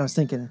shivering. I was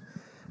thinking,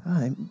 oh,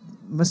 I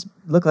must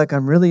look like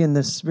I'm really in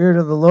the Spirit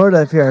of the Lord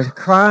up here,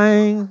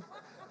 crying,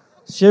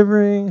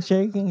 shivering,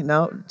 shaking.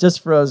 No,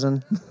 just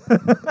frozen.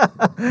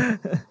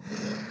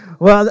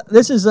 Well,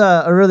 this is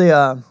a really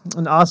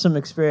an awesome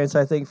experience,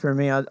 I think, for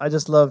me. I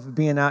just love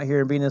being out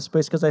here and being in this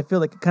place because I feel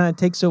like it kind of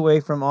takes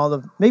away from all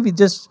the, maybe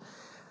just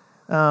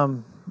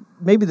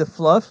maybe the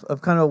fluff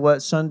of kind of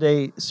what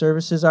Sunday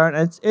services are.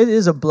 And it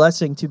is a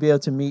blessing to be able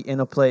to meet in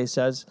a place.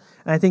 And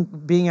I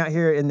think being out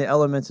here in the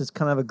elements is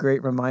kind of a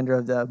great reminder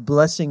of the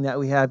blessing that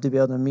we have to be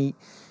able to meet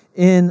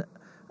in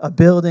a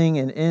building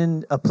and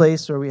in a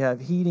place where we have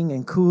heating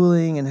and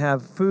cooling and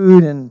have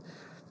food and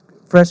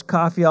fresh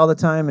coffee all the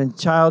time and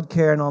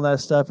childcare and all that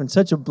stuff. And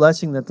such a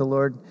blessing that the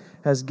Lord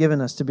has given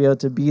us to be able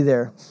to be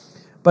there.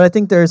 But I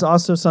think there's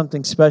also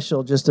something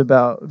special just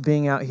about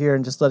being out here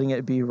and just letting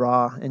it be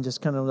raw and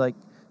just kind of like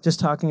just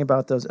talking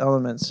about those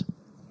elements.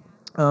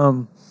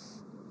 So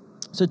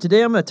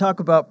today I'm going to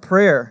talk about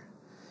prayer.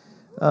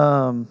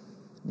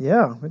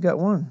 Yeah, we got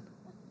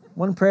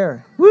one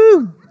prayer.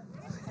 Woo!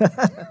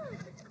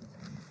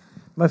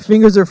 My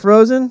fingers are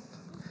frozen,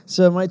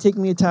 so it might take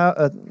me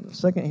a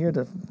second here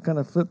to kind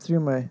of flip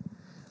through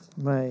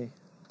my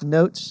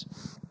notes.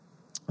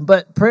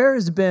 But prayer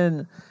has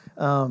been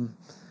a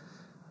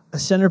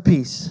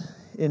centerpiece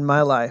in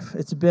my life.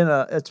 It's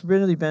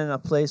really been a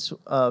place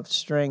of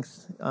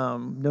strength,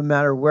 no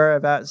matter where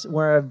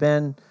I've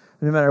been,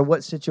 no matter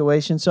what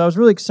situation. So I was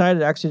really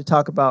excited actually to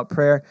talk about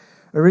prayer.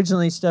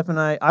 Originally, Steph and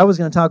I was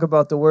going to talk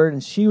about the Word,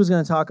 and she was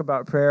going to talk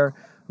about prayer.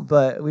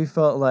 But we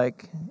felt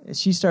like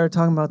she started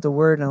talking about the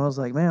Word, and I was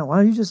like, man, why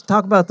don't you just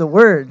talk about the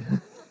Word?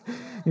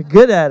 You're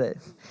good at it.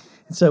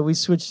 And so we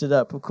switched it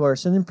up, of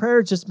course. And then prayer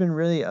has just been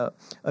really a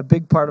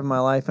big part of my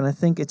life. And I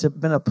think it's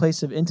been a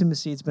place of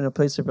intimacy. It's been a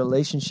place of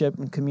relationship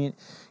and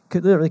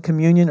literally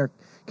communion or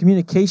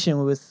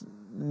communication with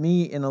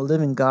me and a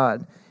living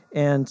God.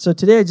 And so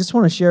today I just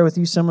want to share with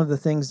you some of the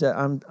things that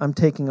I'm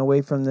taking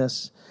away from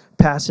this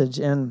passage.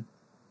 And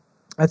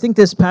I think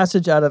this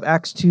passage out of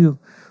Acts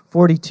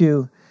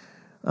 2:42,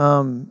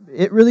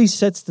 it really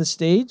sets the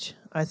stage,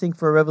 I think,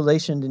 for a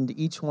revelation into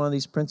each one of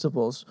these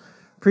principles.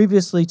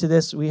 Previously to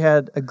this, we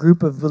had a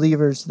group of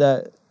believers we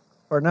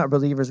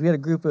had a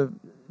group of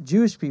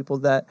Jewish people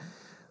that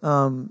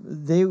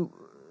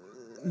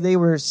they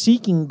were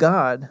seeking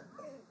God,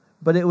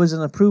 but it was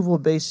an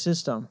approval-based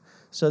system.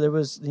 So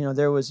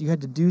you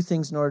had to do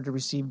things in order to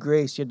receive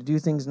grace. You had to do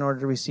things in order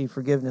to receive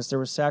forgiveness. There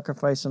was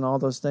sacrifice and all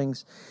those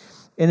things.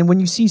 And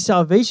when you see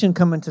salvation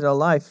come into their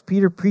life,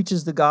 Peter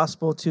preaches the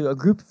gospel to a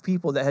group of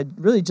people that had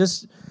really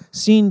just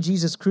seen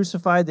Jesus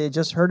crucified. They had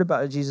just heard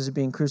about Jesus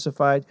being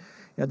crucified.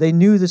 They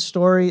knew the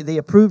story. They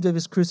approved of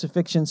his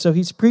crucifixion. So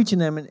he's preaching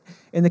them,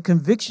 and the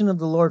conviction of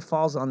the Lord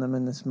falls on them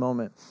in this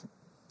moment.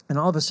 And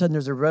all of a sudden,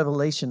 there's a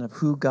revelation of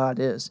who God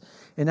is.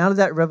 And out of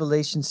that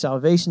revelation,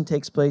 salvation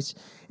takes place.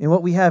 And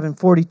what we have in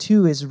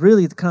 42 is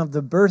really kind of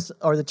the birth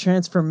or the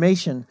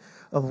transformation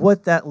of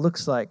what that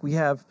looks like. We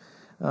have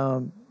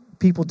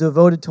people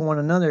devoted to one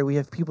another. We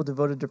have people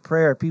devoted to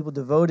prayer, people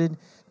devoted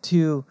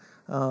to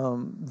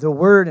the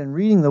Word and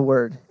reading the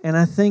Word. And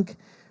I think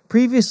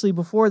previously,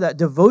 before that,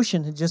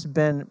 devotion had just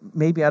been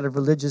maybe out of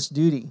religious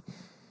duty.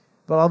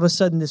 But all of a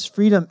sudden, this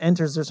freedom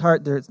enters their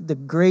heart. The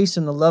grace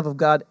and the love of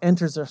God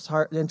enters their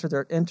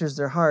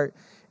heart.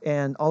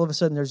 And all of a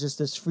sudden, there's just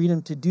this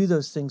freedom to do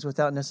those things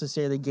without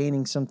necessarily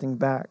gaining something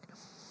back.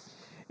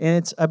 And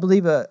it's, I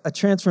believe, a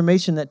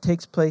transformation that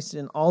takes place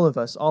in all of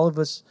us. All of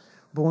us,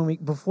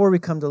 before we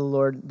come to the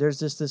Lord, there's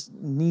just this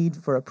need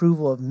for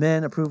approval of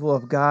men, approval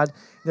of God.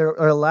 There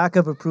are a lack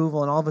of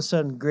approval, and all of a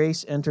sudden,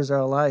 grace enters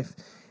our life.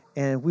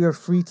 And we are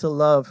free to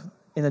love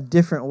in a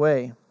different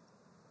way.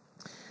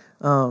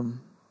 And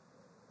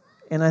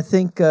I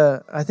think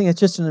it's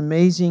just an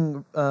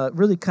amazing,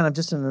 really kind of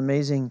just an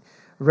amazing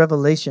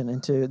revelation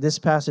into this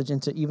passage,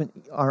 into even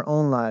our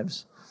own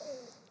lives.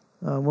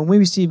 When we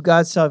receive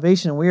God's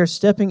salvation, we are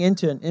stepping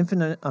into an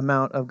infinite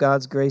amount of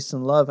God's grace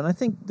and love. And I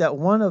think that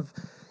one of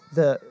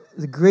the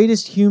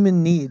greatest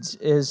human needs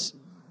is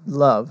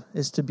love,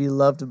 is to be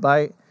loved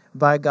by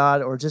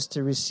God or just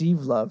to receive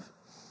love.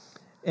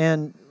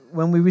 And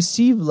when we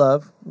receive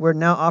love, we're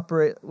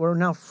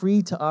now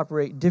free to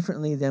operate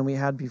differently than we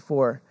had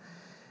before.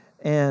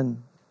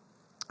 And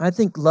I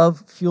think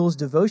love fuels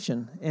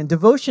devotion. And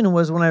devotion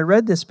was, when I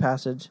read this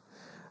passage,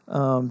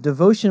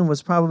 devotion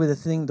was probably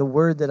the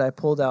word that I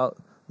pulled out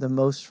the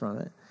most from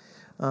it.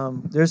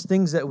 There's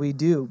things that we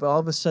do, but all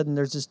of a sudden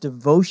there's this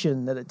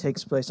devotion that it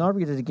takes place. I'll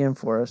read it again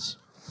for us.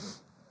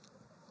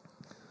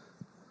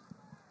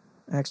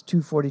 Acts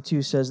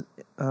 2:42 says,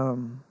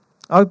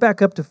 I'll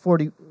back up to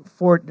 40.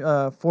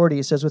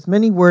 It says, with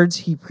many words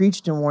he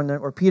preached and warned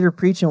them, or Peter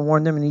preached and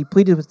warned them, and he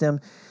pleaded with them,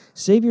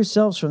 save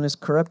yourselves from this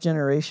corrupt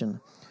generation.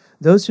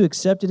 Those who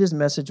accepted his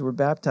message were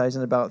baptized,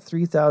 and about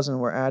 3,000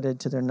 were added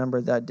to their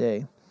number that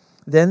day.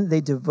 Then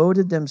they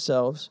devoted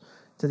themselves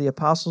to the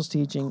apostles'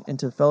 teaching and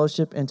to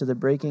fellowship and to the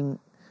breaking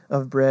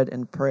of bread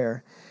and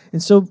prayer.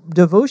 And so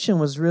devotion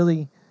was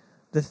really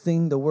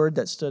the word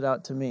that stood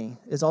out to me,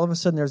 is all of a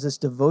sudden there's this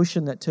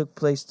devotion that took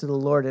place to the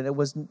Lord, and it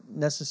wasn't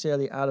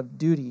necessarily out of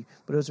duty,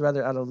 but it was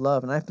rather out of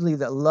love. And I believe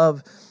that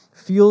love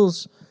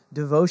fuels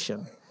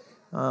devotion.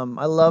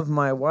 I love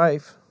my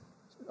wife,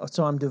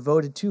 so I'm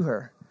devoted to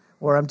her.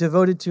 Or I'm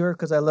devoted to her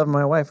because I love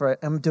my wife. Or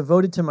I'm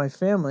devoted to my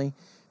family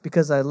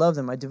because I love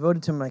them. I'm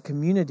devoted to my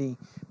community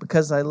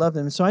because I love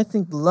them. So I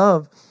think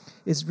love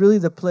is really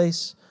the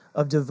place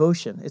of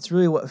devotion. It's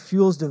really what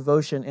fuels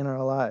devotion in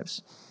our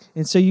lives.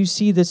 And so you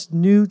see this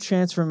new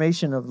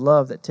transformation of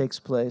love that takes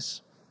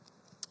place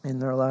in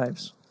their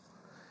lives.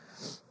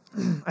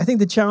 I think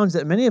the challenge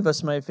that many of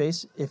us might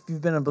face, if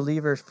you've been a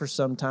believer for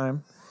some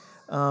time,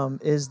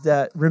 is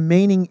that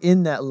remaining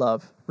in that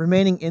love,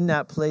 remaining in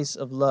that place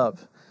of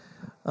love.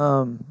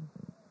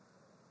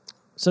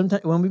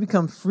 Sometimes when we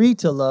become free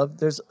to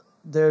love,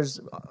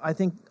 I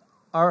think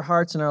our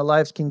hearts and our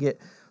lives can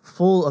get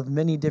full of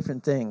many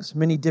different things,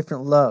 many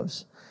different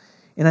loves.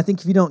 And I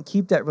think if you don't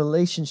keep that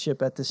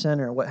relationship at the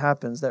center, what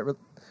happens?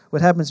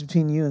 What happens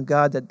between you and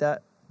God,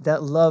 that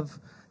love,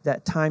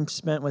 that time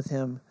spent with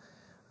Him,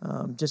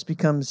 just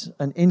becomes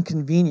an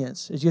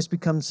inconvenience. It just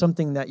becomes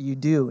something that you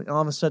do. And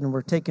all of a sudden,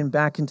 we're taken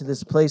back into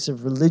this place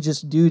of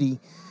religious duty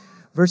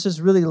versus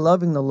really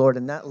loving the Lord,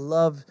 and that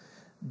love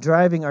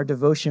driving our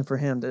devotion for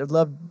Him, that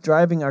love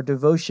driving our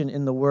devotion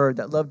in the Word,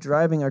 that love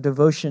driving our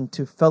devotion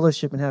to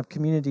fellowship and have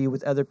community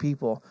with other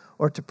people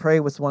or to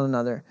pray with one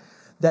another.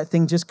 That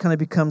thing just kind of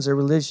becomes a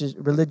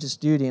religious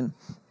duty. And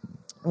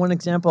one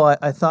example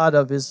I thought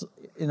of is,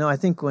 I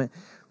think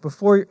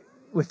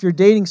if you're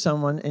dating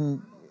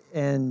someone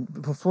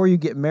and before you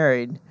get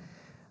married,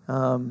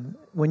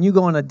 when you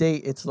go on a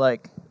date, it's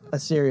like a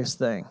serious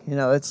thing.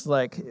 It's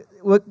like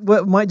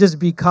what might just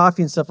be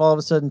coffee and stuff all of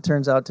a sudden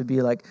turns out to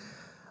be like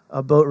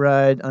a boat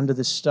ride under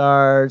the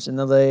stars in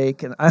the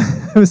lake. And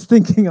I was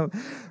thinking of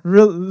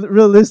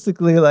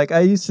realistically, like I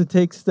used to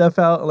take stuff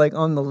out like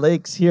on the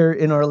lakes here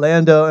in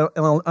Orlando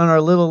on our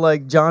little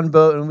like John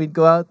boat, and we'd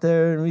go out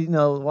there and we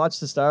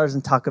watch the stars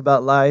and talk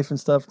about life and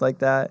stuff like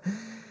that.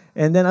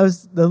 And then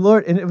the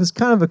Lord, and it was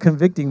kind of a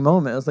convicting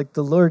moment. It was like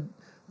the Lord,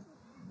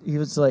 He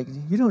was like,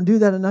 "You don't do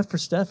that enough for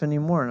Steph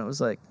anymore." And I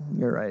was like,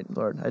 "You're right,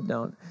 Lord, I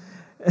don't."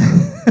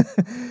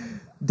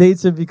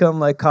 Dates have become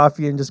like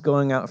coffee and just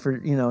going out for,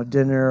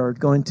 dinner or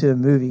going to a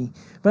movie.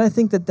 But I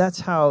think that's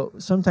how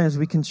sometimes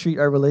we can treat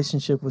our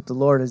relationship with the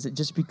Lord, as it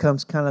just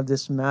becomes kind of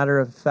this matter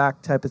of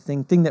fact type of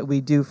thing that we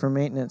do for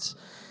maintenance.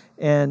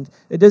 And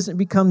it doesn't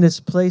become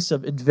this place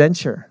of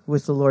adventure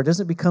with the Lord. It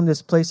doesn't become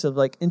this place of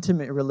like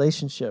intimate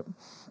relationship.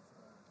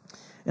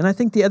 And I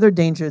think the other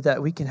danger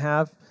that we can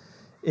have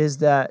is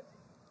that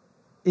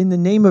in the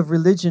name of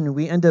religion,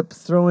 we end up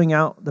throwing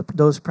out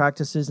those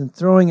practices and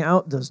throwing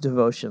out those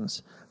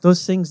devotions,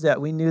 those things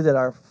that we knew that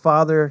our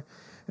father,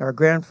 our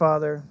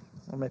grandfather,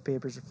 all my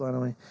papers are flying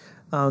away,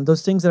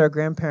 those things that our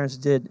grandparents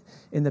did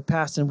in the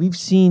past. And we've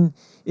seen,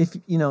 if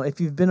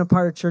you've been a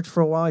part of church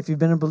for a while, if you've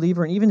been a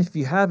believer, and even if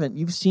you haven't,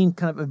 you've seen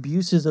kind of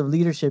abuses of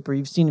leadership, or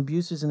you've seen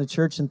abuses in the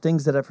church and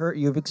things that have hurt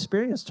you, you've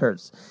experienced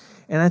hurts.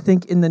 And I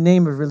think in the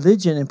name of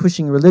religion and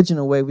pushing religion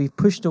away, we've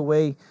pushed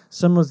away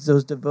some of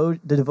those the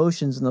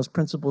devotions and those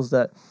principles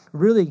that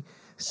really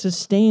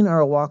sustain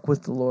our walk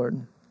with the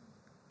Lord.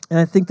 And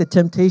I think the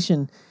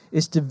temptation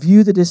is to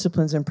view the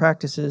disciplines and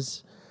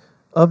practices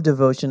of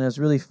devotion as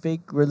really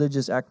fake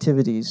religious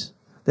activities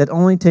that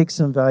only take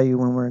some value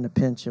when we're in a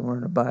pinch and we're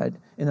in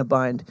a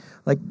bind,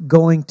 like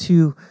going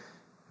to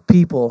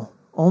people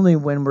only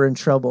when we're in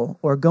trouble,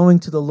 or going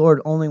to the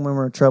Lord only when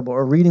we're in trouble,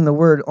 or reading the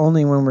Word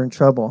only when we're in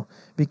trouble.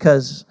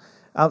 Because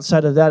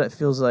outside of that, it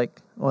feels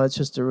like, well, it's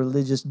just a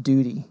religious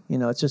duty.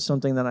 It's just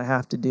something that I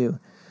have to do.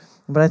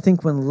 But I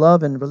think when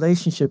love and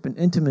relationship and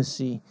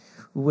intimacy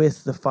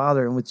with the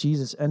Father and with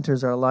Jesus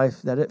enters our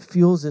life, that it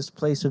fuels this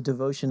place of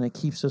devotion that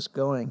keeps us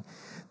going.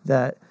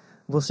 That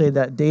we'll say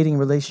that dating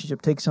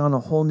relationship takes on a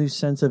whole new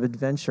sense of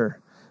adventure.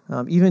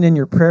 Even in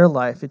your prayer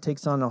life, it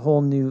takes on a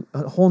whole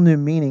new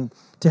meaning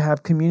to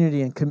have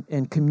community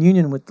and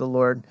communion with the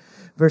Lord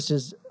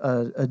versus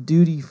a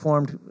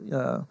duty-formed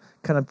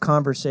kind of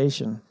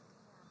conversation.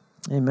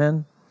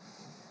 Amen.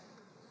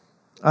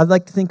 I'd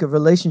like to think of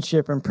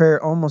relationship and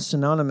prayer almost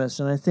synonymous,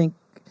 and I think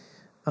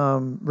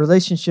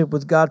relationship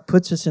with God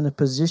puts us in a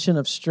position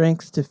of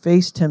strength to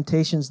face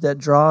temptations that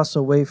draw us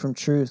away from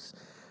truth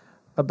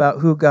about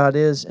who God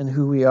is and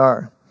who we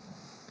are.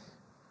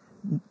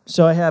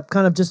 So I have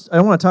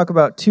I want to talk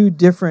about two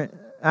different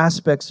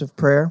aspects of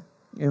prayer.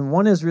 And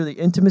one is really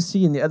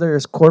intimacy, and the other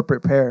is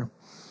corporate prayer.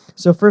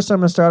 So first I'm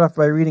going to start off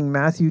by reading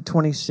Matthew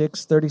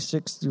 26,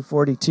 36 through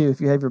 42,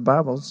 if you have your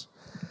Bibles.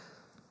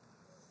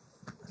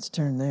 Let's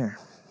turn there.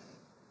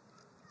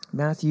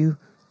 Matthew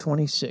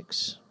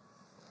 26.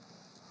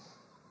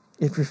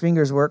 If your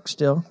fingers work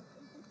still.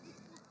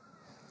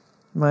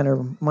 Mine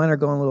are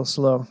going a little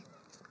slow.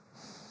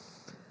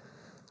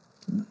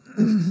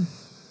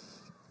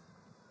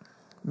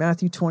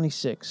 Matthew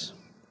 26,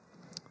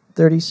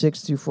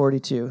 36 through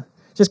 42.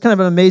 Just kind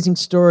of an amazing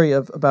story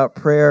about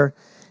prayer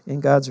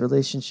and God's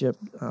relationship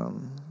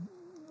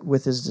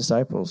with His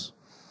disciples.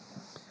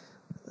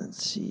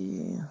 Let's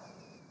see.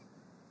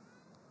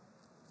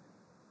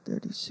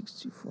 36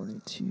 through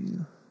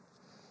 42.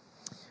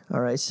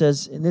 All right, it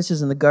says, and this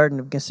is in the Garden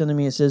of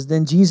Gethsemane, it says,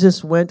 "Then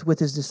Jesus went with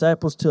His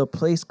disciples to a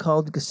place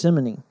called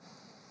Gethsemane,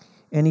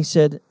 and He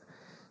said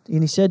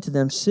to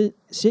them, sit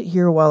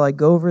here while I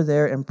go over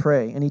there and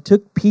pray. And He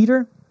took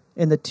Peter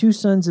and the two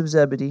sons of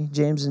Zebedee,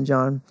 James and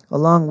John,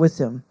 along with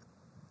Him.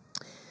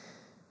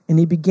 And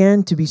he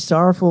began to be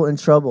sorrowful and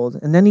troubled.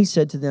 And then he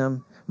said to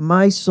them,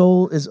 "My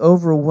soul is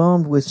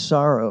overwhelmed with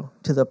sorrow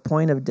to the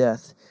point of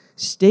death.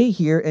 Stay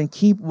here and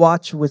keep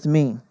watch with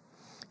me."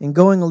 And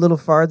going a little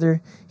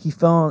farther, he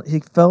fell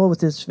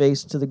with his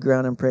face to the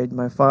ground and prayed,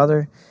 "My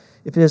Father,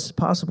 if it is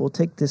possible,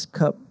 take this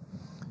cup.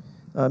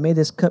 May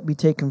this cup be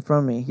taken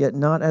from me, yet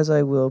not as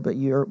I will, but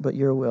your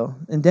will."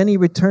 And then he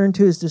returned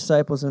to his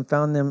disciples and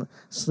found them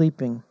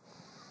sleeping.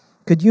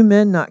 "Could you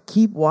men not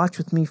keep watch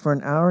with me for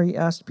an hour?" he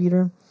asked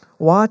Peter.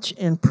 "Watch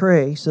and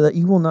pray so that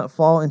you will not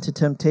fall into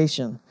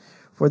temptation.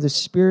 For the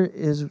spirit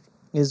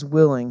is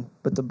willing,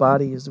 but the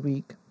body is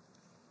weak."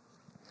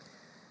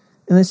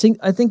 And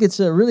I think it's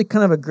a really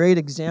kind of a great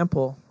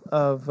example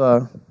of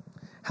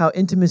how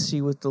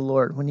intimacy with the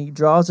Lord, when he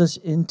draws us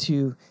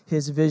into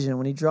his vision,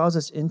 when he draws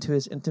us into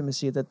his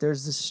intimacy, that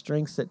there's this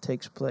strength that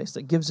takes place,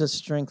 that gives us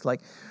strength.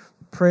 Like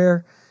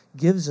prayer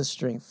gives us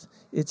strength.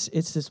 It's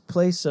this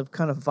place of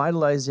kind of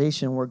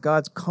vitalization where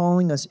God's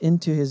calling us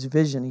into his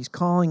vision. He's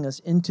calling us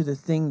into the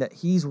thing that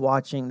he's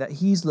watching, that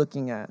he's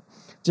looking at.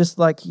 Just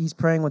like he's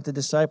praying with the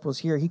disciples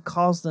here, he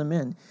calls them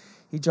in.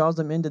 He draws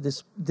them into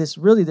this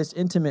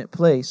intimate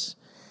place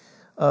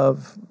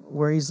of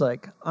where he's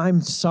like,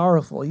 "I'm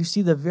sorrowful." You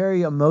see the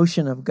very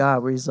emotion of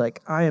God where he's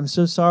like, "I am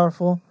so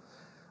sorrowful,"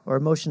 or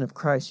emotion of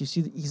Christ. You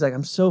see, he's like,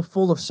 "I'm so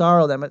full of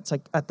sorrow that it's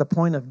like at the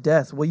point of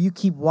death. Will you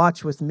keep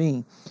watch with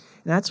me?"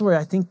 And that's where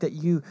I think that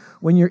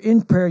when you're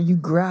in prayer, you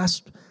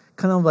grasp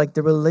kind of like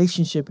the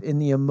relationship in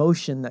the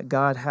emotion that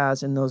God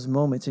has in those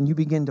moments, and you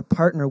begin to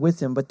partner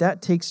with him. But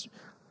that takes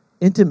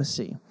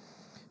intimacy.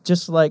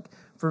 Just like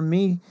for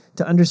me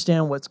to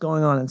understand what's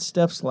going on in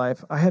Steph's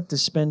life, I have to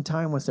spend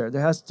time with her.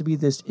 There has to be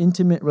this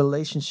intimate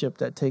relationship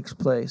that takes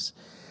place.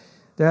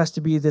 There has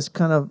to be this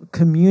kind of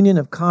communion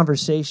of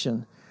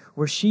conversation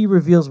where she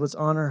reveals what's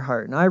on her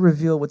heart and I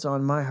reveal what's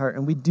on my heart,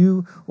 and we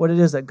do what it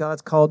is that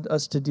God's called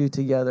us to do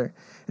together.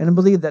 And I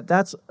believe that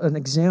that's an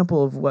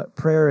example of what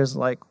prayer is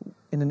like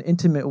in an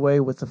intimate way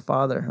with the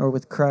Father or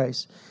with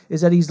Christ,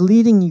 is that he's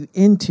leading you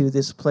into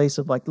this place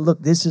of like,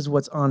 look, this is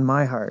what's on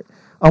my heart.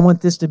 I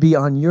want this to be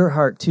on your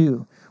heart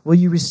too. Will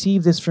you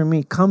receive this from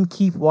me? Come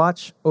keep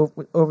watch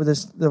over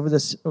this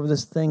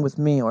thing with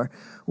me, or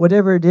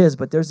whatever it is.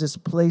 But there's this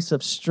place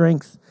of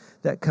strength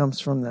that comes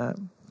from that.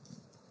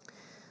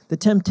 The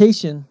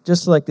temptation,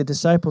 just like the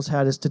disciples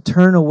had, is to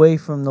turn away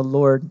from the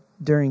Lord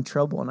during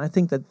trouble. And I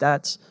think that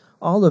that's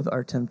all of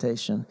our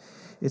temptation.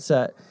 It's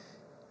that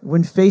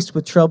when faced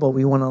with trouble,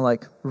 we want to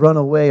like run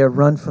away or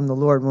run from the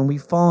Lord. When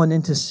we've fallen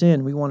into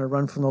sin, we want to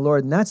run from the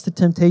Lord. And that's the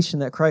temptation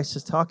that Christ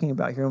is talking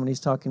about here when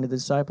he's talking to the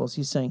disciples.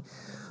 He's saying,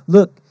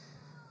 look,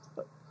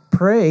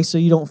 pray so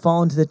you don't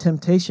fall into the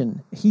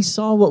temptation. He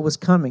saw what was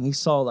coming. He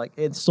saw like,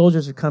 hey, the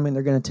soldiers are coming,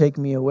 they're going to take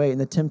me away. And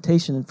the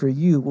temptation for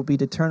you will be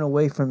to turn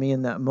away from me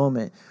in that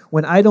moment.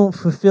 When I don't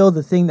fulfill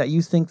the thing that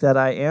you think that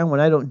I am, when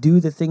I don't do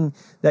the thing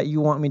that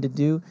you want me to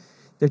do,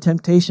 their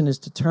temptation is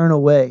to turn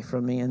away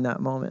from me in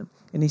that moment.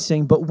 And he's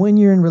saying, but when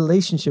you're in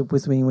relationship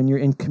with me, when you're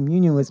in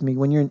communion with me,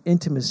 when you're in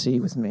intimacy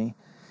with me,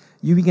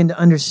 you begin to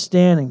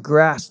understand and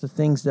grasp the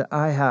things that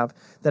I have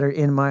that are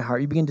in my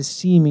heart. You begin to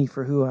see me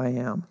for who I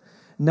am.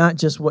 Not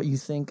just what you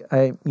think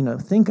I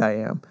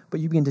am, but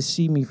you begin to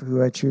see me for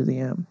who I truly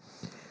am.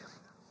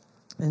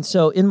 And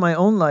so in my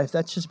own life,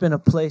 that's just been a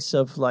place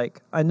of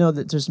like, I know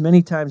that there's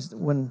many times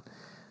when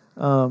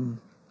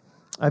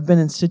I've been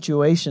in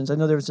situations. I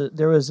know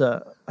there was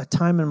a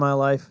time in my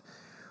life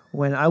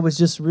when I was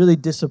just really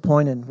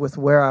disappointed with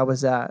where I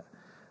was at.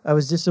 I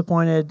was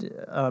disappointed.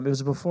 It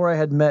was before I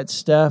had met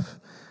Steph.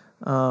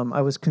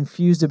 I was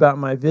confused about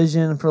my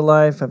vision for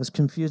life. I was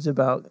confused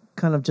about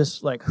kind of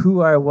just like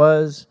who I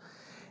was.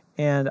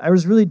 And I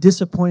was really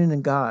disappointed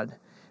in God.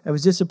 I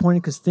was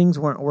disappointed because things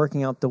weren't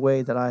working out the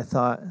way that I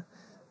thought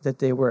that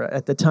they were.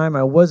 At the time,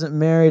 I wasn't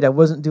married. I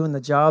wasn't doing the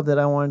job that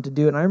I wanted to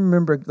do. And I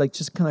remember like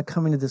just kind of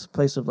coming to this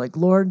place of like,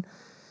 Lord,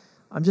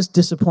 I'm just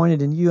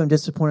disappointed in you. I'm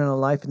disappointed in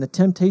life. And the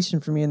temptation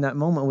for me in that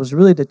moment was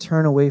really to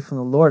turn away from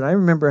the Lord. And I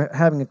remember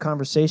having a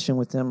conversation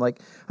with him. Like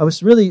I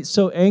was really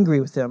so angry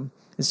with him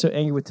and so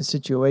angry with the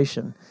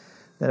situation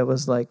that it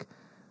was like,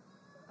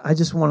 I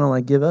just want to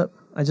like give up.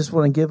 I just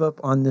want to give up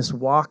on this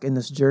walk and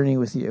this journey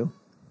with you.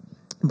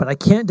 But I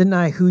can't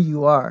deny who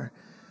you are.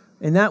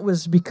 And that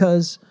was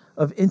because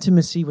of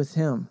intimacy with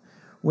him.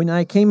 When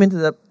I came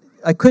into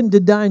I couldn't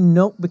deny,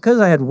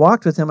 because I had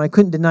walked with him, I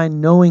couldn't deny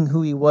knowing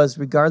who he was,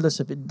 regardless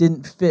if it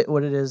didn't fit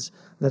what it is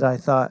that I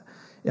thought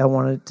I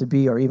wanted it to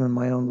be, or even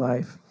my own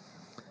life.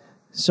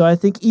 So I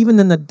think even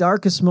in the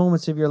darkest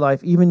moments of your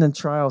life, even in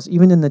trials,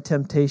 even in the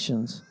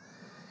temptations,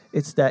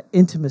 it's that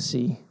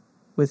intimacy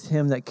with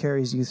him that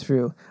carries you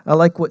through. I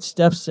like what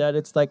Steph said.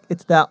 It's like,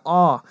 it's that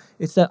awe.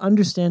 It's that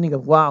understanding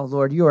of, wow,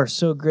 Lord, you are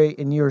so great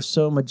and you are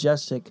so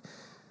majestic.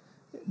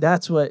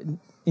 That's what, and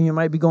you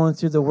might be going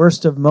through the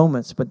worst of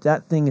moments, but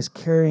that thing is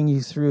carrying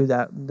you through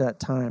that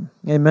time.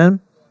 Amen?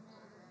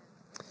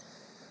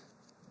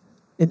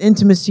 In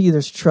intimacy,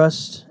 there's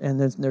trust and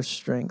there's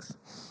strength.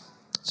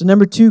 So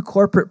number 2,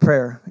 corporate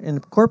prayer.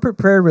 And corporate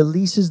prayer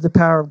releases the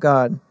power of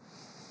God.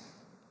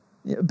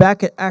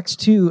 Back at Acts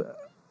 2,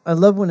 I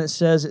love when it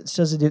says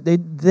that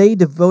they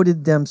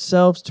devoted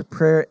themselves to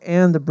prayer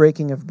and the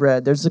breaking of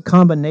bread. There's a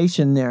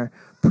combination there,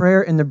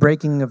 prayer and the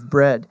breaking of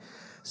bread.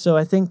 So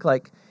I think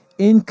like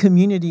in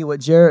community, what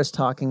Jared's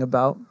talking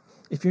about,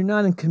 if you're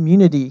not in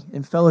community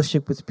and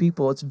fellowship with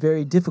people, it's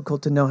very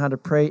difficult to know how to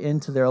pray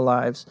into their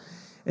lives.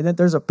 And that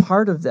there's a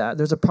part of that.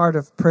 There's a part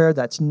of prayer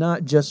that's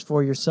not just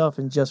for yourself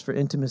and just for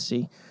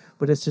intimacy,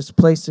 but it's this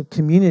place of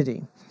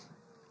community.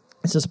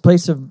 It's this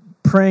place of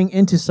praying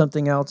into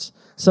something else,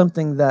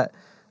 something that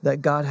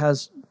God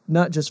has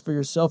not just for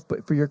yourself,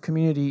 but for your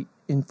community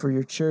and for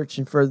your church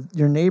and for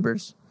your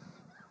neighbors.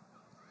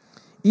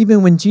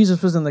 Even when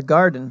Jesus was in the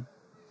garden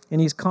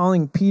and he's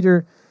calling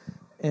Peter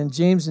and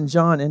James and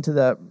John into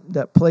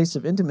that place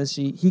of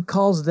intimacy, he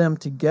calls them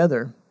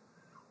together.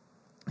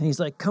 And he's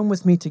like, come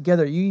with me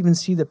together. You even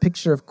see the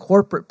picture of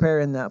corporate prayer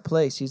in that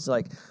place. He's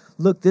like,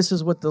 look, this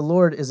is what the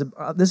Lord is.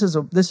 This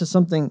is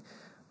something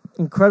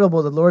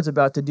incredible the Lord's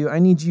about to do. I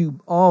need you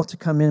all to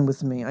come in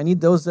with me. I need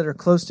those that are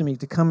close to me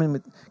to come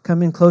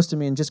in close to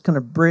me and just kind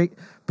of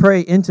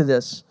pray into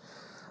this.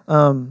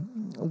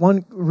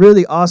 One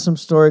really awesome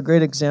story,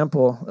 great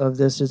example of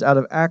this is out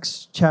of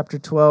Acts chapter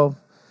 12,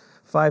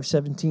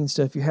 5:17.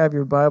 So if you have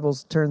your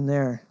Bibles, turn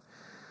there.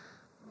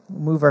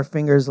 We'll move our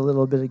fingers a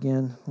little bit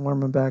again, warm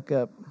them back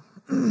up.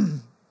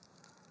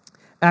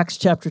 Acts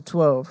chapter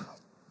 12.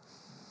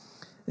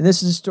 And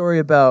this is a story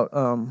about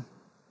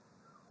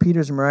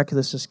Peter's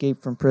miraculous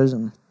escape from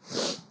prison.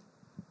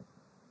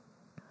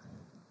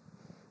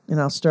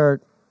 And I'll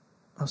start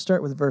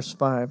with verse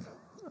 5.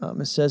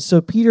 It says, so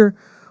Peter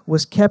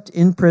was kept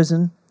in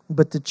prison,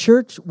 but the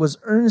church was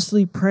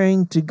earnestly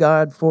praying to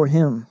God for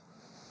him.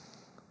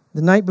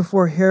 The night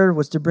before Herod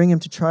was to bring him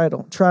to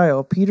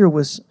trial, Peter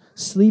was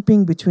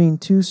sleeping between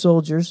two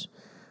soldiers,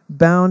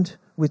 bound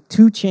with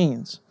two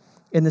chains,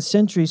 and the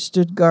sentries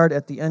stood guard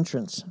at the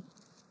entrance.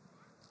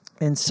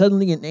 And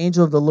suddenly an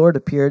angel of the Lord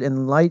appeared,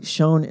 and light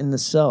shone in the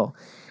cell.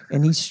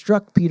 And he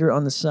struck Peter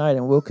on the side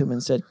and woke him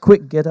and said,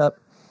 quick, get up.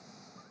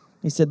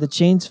 He said, the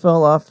chains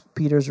fell off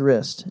Peter's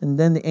wrist. And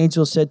then the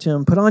angel said to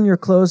him, put on your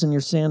clothes and your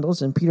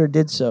sandals. And Peter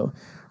did so.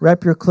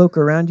 Wrap your cloak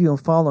around you and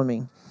follow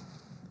me.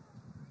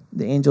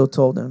 The angel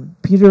told him.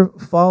 Peter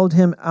followed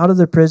him out of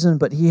the prison,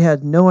 but he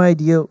had no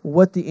idea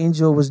what the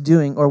angel was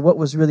doing or what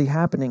was really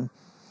happening,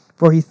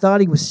 for he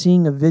thought he was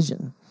seeing a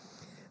vision.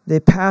 They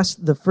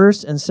passed the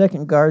first and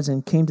second guards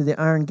and came to the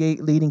iron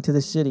gate leading to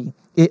the city.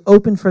 It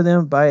opened for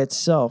them by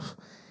itself,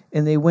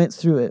 and they went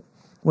through it.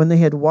 When they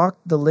had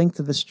walked the length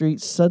of the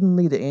street,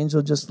 suddenly the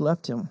angel just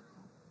left him.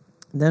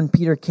 Then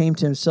Peter came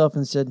to himself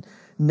and said,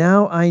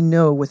 now I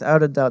know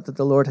without a doubt that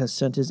the Lord has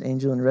sent his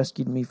angel and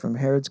rescued me from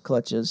Herod's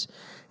clutches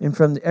and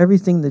from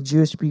everything the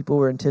Jewish people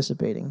were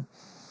anticipating.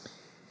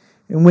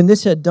 And when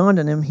this had dawned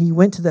on him, he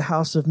went to the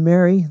house of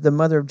Mary, the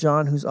mother of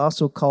John, who's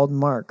also called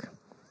Mark,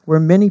 where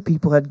many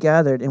people had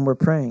gathered and were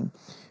praying.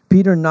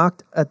 Peter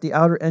knocked at the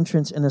outer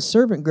entrance, and a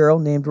servant girl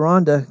named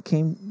Rhonda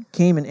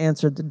came and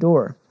answered the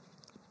door.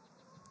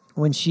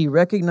 When she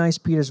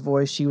recognized Peter's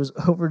voice, she was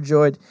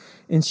overjoyed,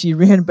 and she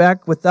ran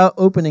back without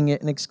opening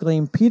it and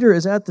exclaimed, Peter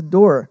is at the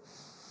door.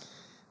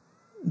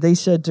 They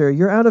said to her,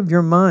 you're out of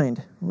your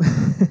mind.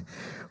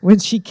 When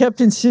she kept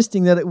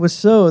insisting that it was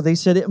so, they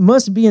said, it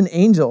must be an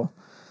angel.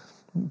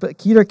 But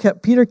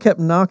Peter kept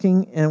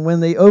knocking, and when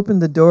they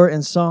opened the door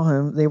and saw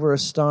him, they were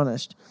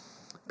astonished.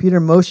 Peter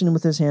motioned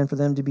with his hand for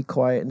them to be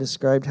quiet and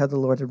described how the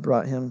Lord had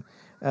brought him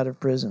out of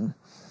prison.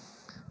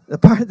 The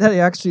part that I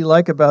actually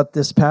like about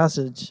this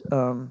passage,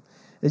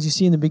 as you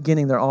see in the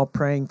beginning, they're all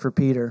praying for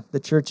Peter. The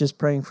church is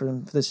praying for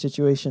him for this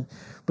situation.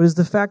 But it's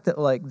the fact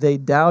that they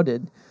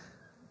doubted.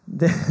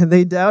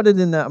 They doubted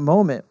in that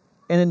moment.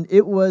 And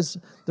it was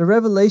the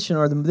revelation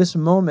or this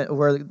moment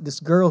where this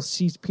girl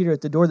sees Peter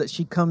at the door that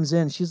she comes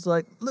in. She's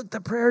like, look,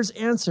 the prayer's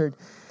answered.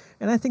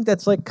 And I think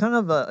that's kind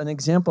of an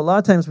example. A lot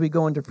of times we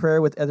go into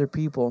prayer with other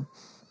people,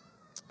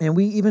 and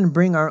we even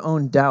bring our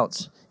own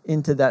doubts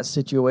into that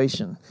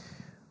situation.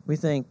 We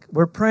think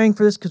we're praying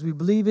for this because we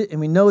believe it and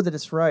we know that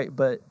it's right,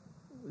 but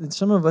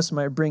some of us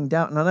might bring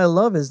doubt. And what I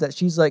love is that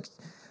she's like,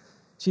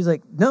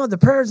 no, the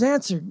prayer's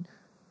answered.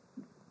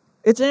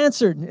 It's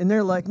answered. And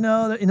they're like,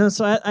 no,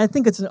 so I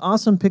think it's an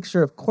awesome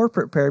picture of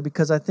corporate prayer,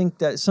 because I think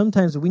that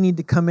sometimes we need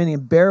to come in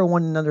and bear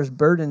one another's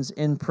burdens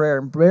in prayer,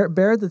 and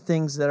bear the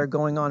things that are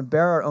going on,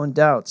 bear our own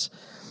doubts.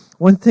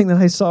 One thing that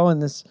I saw in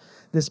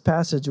this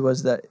passage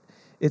was that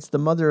it's the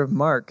mother of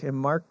Mark, and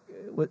Mark,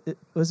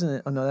 wasn't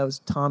it? Oh no, that was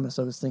Thomas.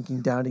 I was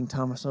thinking doubting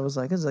Thomas. I was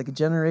like, this is like a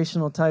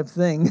generational type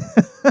thing.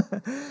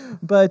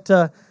 But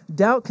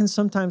doubt can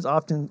sometimes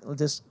often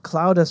just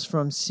cloud us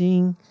from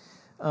seeing,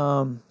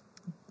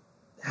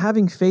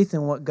 having faith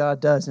in what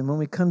God does. And when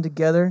we come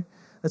together,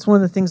 that's one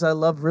of the things I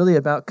love really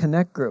about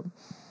Connect Group,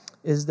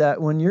 is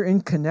that when you're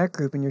in Connect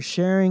Group and you're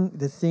sharing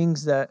the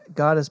things that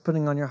God is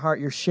putting on your heart,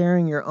 you're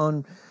sharing your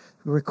own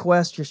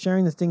requests, you're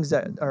sharing the things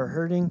that are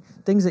hurting,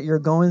 things that you're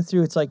going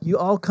through. It's like you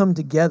all come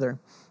together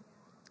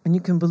and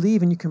you can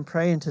believe and you can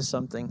pray into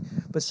something.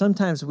 But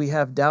sometimes we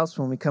have doubts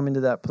when we come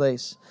into that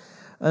place.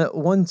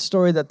 One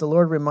story that the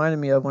Lord reminded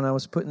me of when I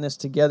was putting this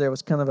together, it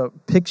was kind of a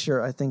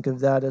picture, I think, of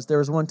that. As there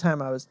was one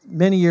time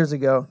many years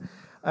ago,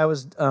 I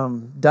was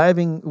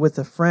diving with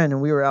a friend,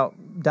 and we were out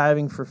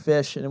diving for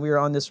fish, and we were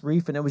on this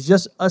reef, and it was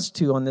just us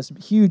two on this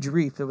huge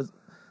reef. It was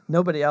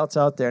nobody else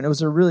out there, and it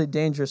was a really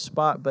dangerous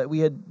spot, but we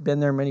had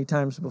been there many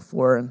times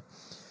before, and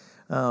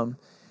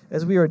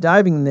as we were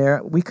diving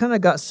there, we kind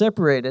of got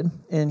separated,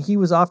 and he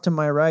was off to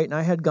my right, and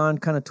I had gone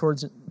kind of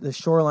towards the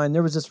shoreline.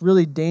 There was this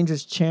really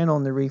dangerous channel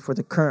in the reef where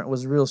the current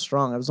was real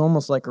strong. It was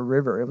almost like a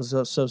river. It was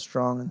so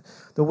strong, and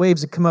the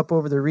waves would come up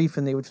over the reef,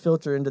 and they would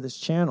filter into this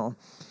channel.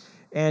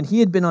 And he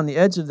had been on the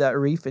edge of that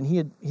reef, and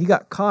he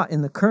got caught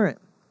in the current.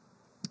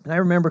 And I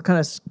remember kind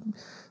of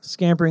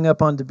scampering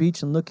up on the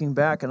beach and looking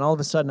back, and all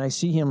of a sudden I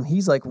see him.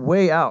 He's like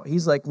way out.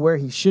 He's like where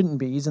he shouldn't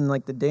be. He's in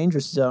like the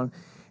dangerous zone.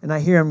 And I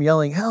hear him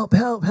yelling, "Help,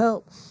 help,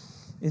 help."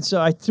 And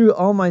so I threw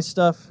all my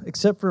stuff,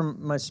 except for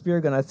my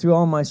spear gun, I threw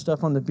all my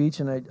stuff on the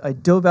beach, and I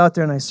dove out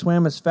there, and I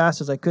swam as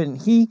fast as I could.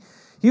 And he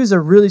was a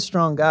really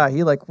strong guy.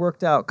 He like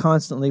worked out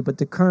constantly, but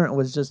the current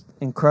was just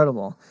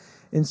incredible.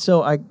 And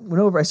so I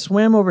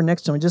swam over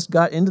next to him, and just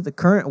got into the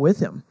current with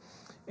him.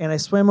 And I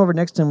swam over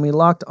next to him. We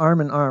locked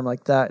arm in arm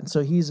like that. And so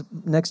he's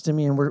next to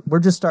me, and we're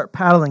just start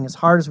paddling as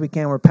hard as we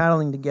can. We're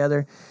paddling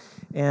together.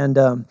 And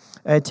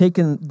I had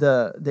taken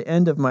the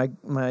end of my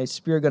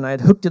spear gun. I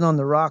had hooked it on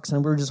the rocks,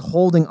 and we were just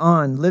holding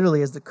on,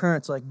 literally, as the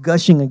current's like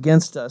gushing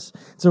against us.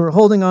 So we're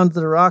holding on to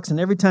the rocks, and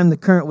every time the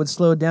current would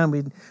slow down,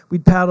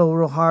 we'd paddle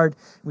real hard.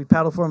 We'd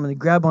paddle for him, and we'd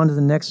grab onto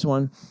the next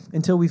one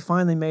until we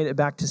finally made it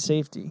back to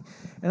safety.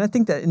 And I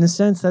think that, in a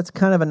sense, that's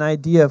kind of an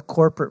idea of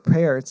corporate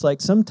prayer. It's like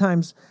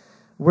sometimes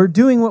we're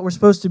doing what we're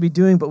supposed to be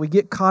doing, but we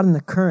get caught in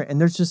the current, and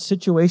there's just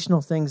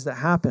situational things that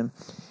happen.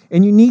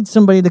 And you need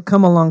somebody to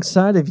come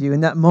alongside of you in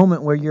that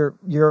moment where you're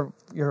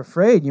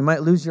afraid. You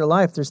might lose your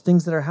life. There's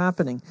things that are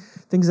happening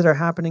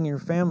in your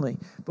family.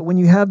 But when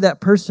you have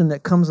that person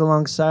that comes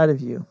alongside of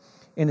you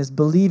and is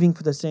believing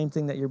for the same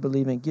thing that you're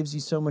believing, it gives you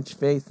so much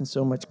faith and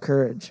so much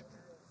courage.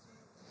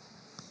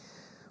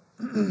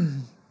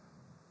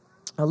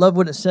 I love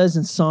what it says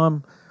in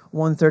Psalm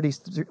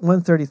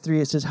 133.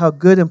 It says, "How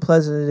good and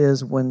pleasant it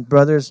is when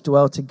brothers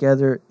dwell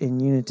together in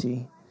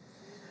unity."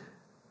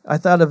 I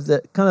thought of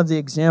the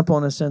example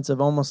in a sense of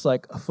almost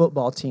like a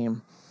football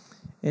team.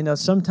 You know,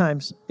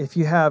 sometimes if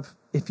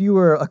you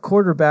were a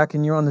quarterback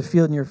and you're on the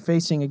field and you're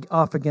facing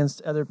off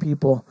against other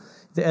people,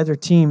 the other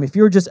team, if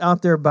you were just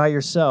out there by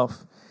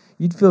yourself,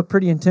 you'd feel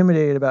pretty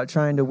intimidated about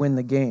trying to win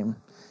the game.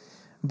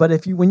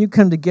 But when you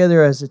come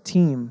together as a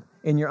team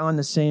and you're on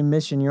the same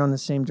mission, you're on the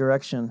same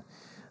direction,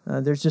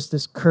 there's just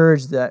this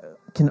courage that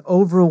can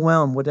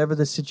overwhelm whatever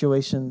the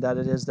situation that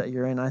it is that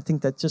you're in. I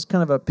think that's just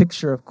kind of a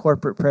picture of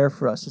corporate prayer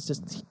for us. It's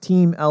this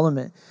team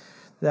element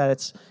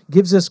that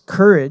gives us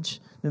courage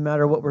no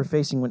matter what we're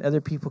facing when other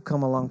people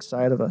come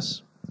alongside of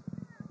us.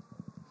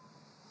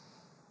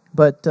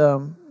 But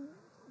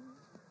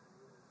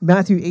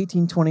Matthew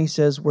 18:20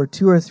 says, "Where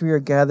 2 or 3 are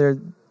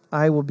gathered,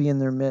 I will be in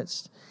their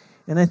midst."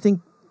 And I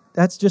think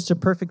that's just a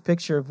perfect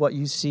picture of what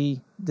you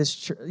see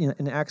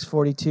in Acts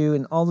 42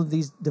 and all of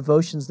these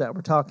devotions that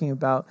we're talking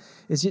about.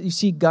 Is that you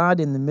see God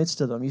in the midst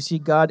of them. You see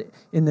God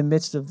in the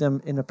midst of them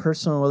in a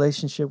personal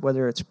relationship,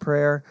 whether it's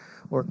prayer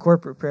or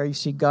corporate prayer. You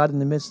see God in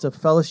the midst of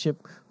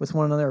fellowship with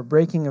one another, a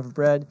breaking of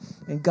bread,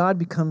 and God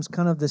becomes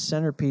kind of the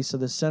centerpiece or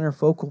the center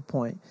focal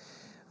point.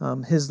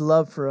 His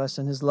love for us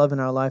and His love in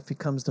our life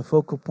becomes the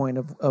focal point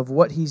of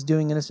what He's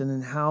doing in us and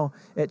then how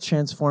it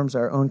transforms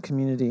our own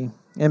community.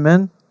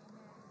 Amen?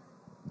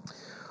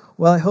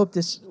 Well, I hope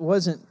this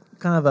wasn't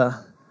kind of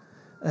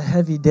a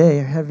heavy day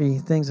or heavy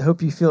things. I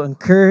hope you feel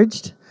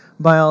encouraged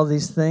by all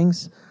these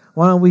things.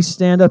 Why don't we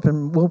stand up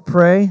and we'll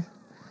pray.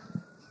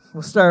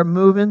 We'll start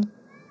moving.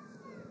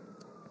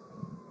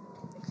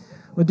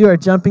 We'll do our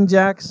jumping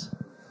jacks.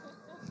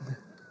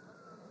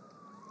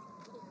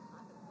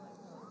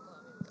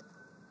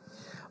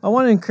 I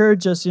want to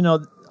encourage us,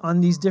 on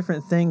these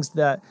different things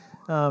that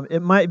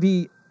it might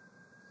be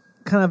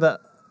kind of a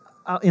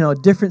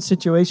different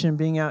situation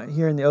being out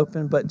here in the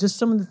open, but just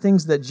some of the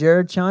things that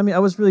Jared challenged me. I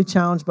was really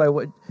challenged by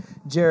what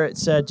Jared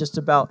said just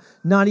about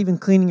not even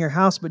cleaning your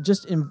house, but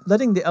just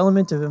letting the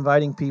element of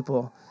inviting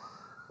people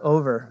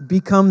over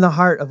become the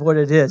heart of what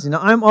it is.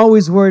 I'm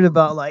always worried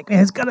about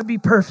it's got to be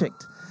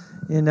perfect,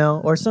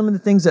 or some of the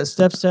things that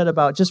Steph said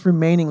about just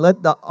remaining.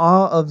 Let the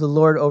awe of the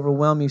Lord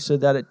overwhelm you so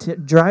that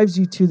it drives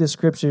you to the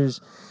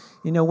scriptures.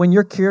 When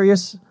you're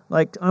curious,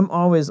 I'm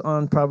always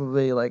on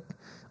probably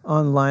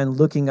online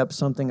looking up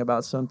something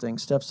about something.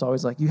 Steph's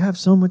always you have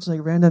so much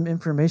random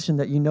information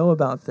that you know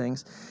about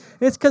things.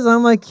 It's because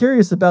I'm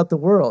curious about the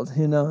world,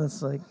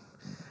 it's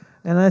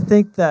and I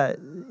think that,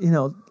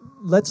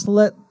 let's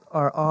let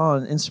our awe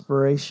and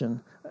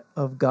inspiration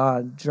of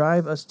God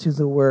drive us to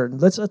the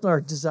Word. Let's let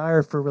our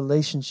desire for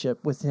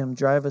relationship with Him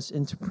drive us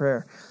into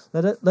prayer.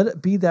 Let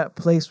it be that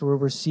place where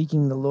we're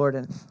seeking the Lord,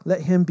 and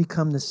let Him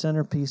become the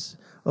centerpiece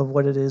of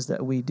what it is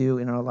that we do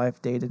in our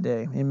life day to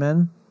day.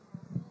 Amen?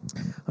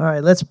 All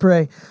right, let's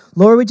pray.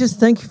 Lord, we just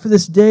thank you for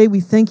this day.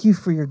 We thank you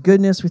for your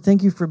goodness. We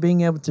thank you for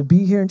being able to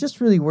be here and just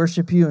really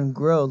worship you and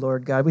grow,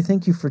 Lord God. We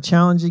thank you for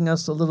challenging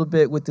us a little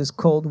bit with this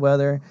cold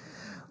weather.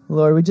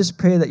 Lord, we just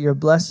pray that your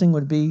blessing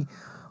would be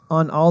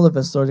on all of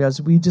us, Lord God,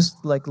 as we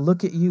just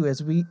look at you,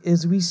 as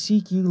we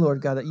seek you, Lord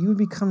God, that you would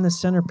become the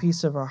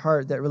centerpiece of our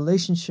heart, that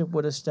relationship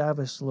would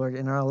establish, Lord,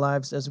 in our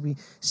lives as we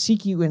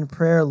seek you in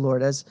prayer,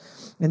 Lord,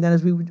 and that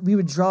as we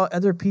would draw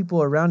other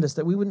people around us,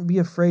 that we wouldn't be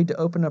afraid to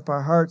open up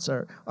our hearts,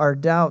 our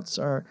doubts,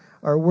 our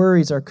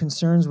worries, our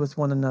concerns with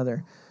one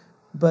another,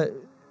 but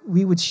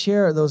we would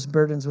share those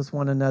burdens with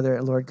one another,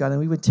 Lord God,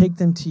 and we would take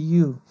them to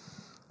you.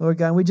 Lord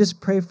God, we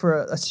just pray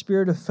for a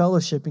spirit of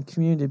fellowship and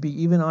community to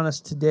be even on us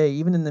today,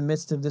 even in the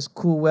midst of this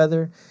cool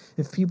weather.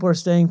 If people are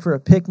staying for a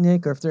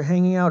picnic or if they're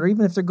hanging out or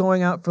even if they're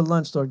going out for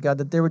lunch, Lord God,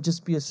 that there would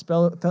just be a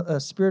spirit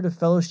of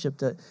fellowship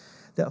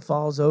that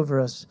falls over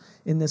us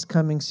in this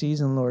coming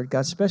season, Lord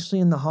God,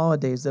 especially in the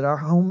holidays, that our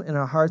home and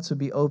our hearts would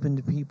be open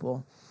to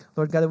people.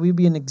 Lord God, that we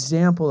be an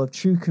example of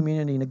true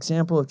community, an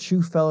example of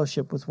true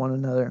fellowship with one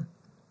another.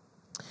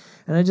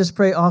 And I just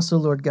pray also,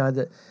 Lord God,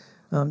 that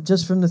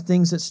just from the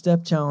things that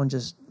Steph challenged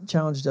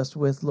us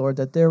with, Lord,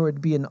 that there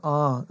would be an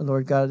awe,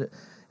 Lord God,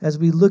 as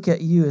we look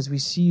at you, as we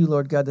see you,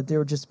 Lord God, that there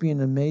would just be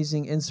an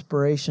amazing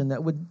inspiration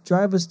that would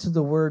drive us to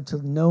the Word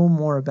to know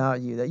more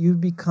about you, that you would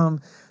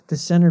become the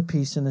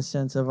centerpiece, in a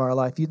sense, of our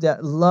life.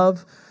 That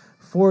love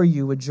for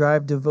you would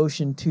drive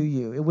devotion to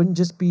you. It wouldn't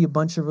just be a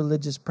bunch of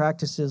religious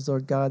practices,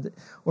 Lord God,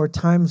 or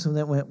times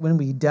when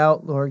we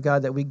doubt, Lord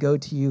God, that we go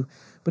to you,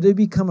 but it would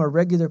become a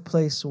regular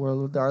place where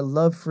our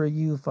love for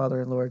you,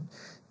 Father and Lord,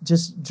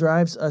 just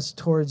drives us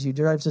towards you,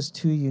 drives us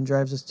to you, and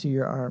drives us to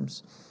your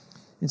arms.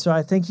 And so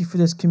I thank you for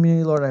this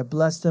community, Lord. I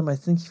bless them. I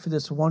thank you for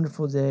this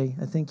wonderful day.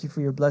 I thank you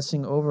for your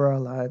blessing over our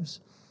lives.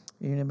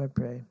 In your name I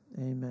pray.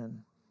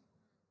 Amen.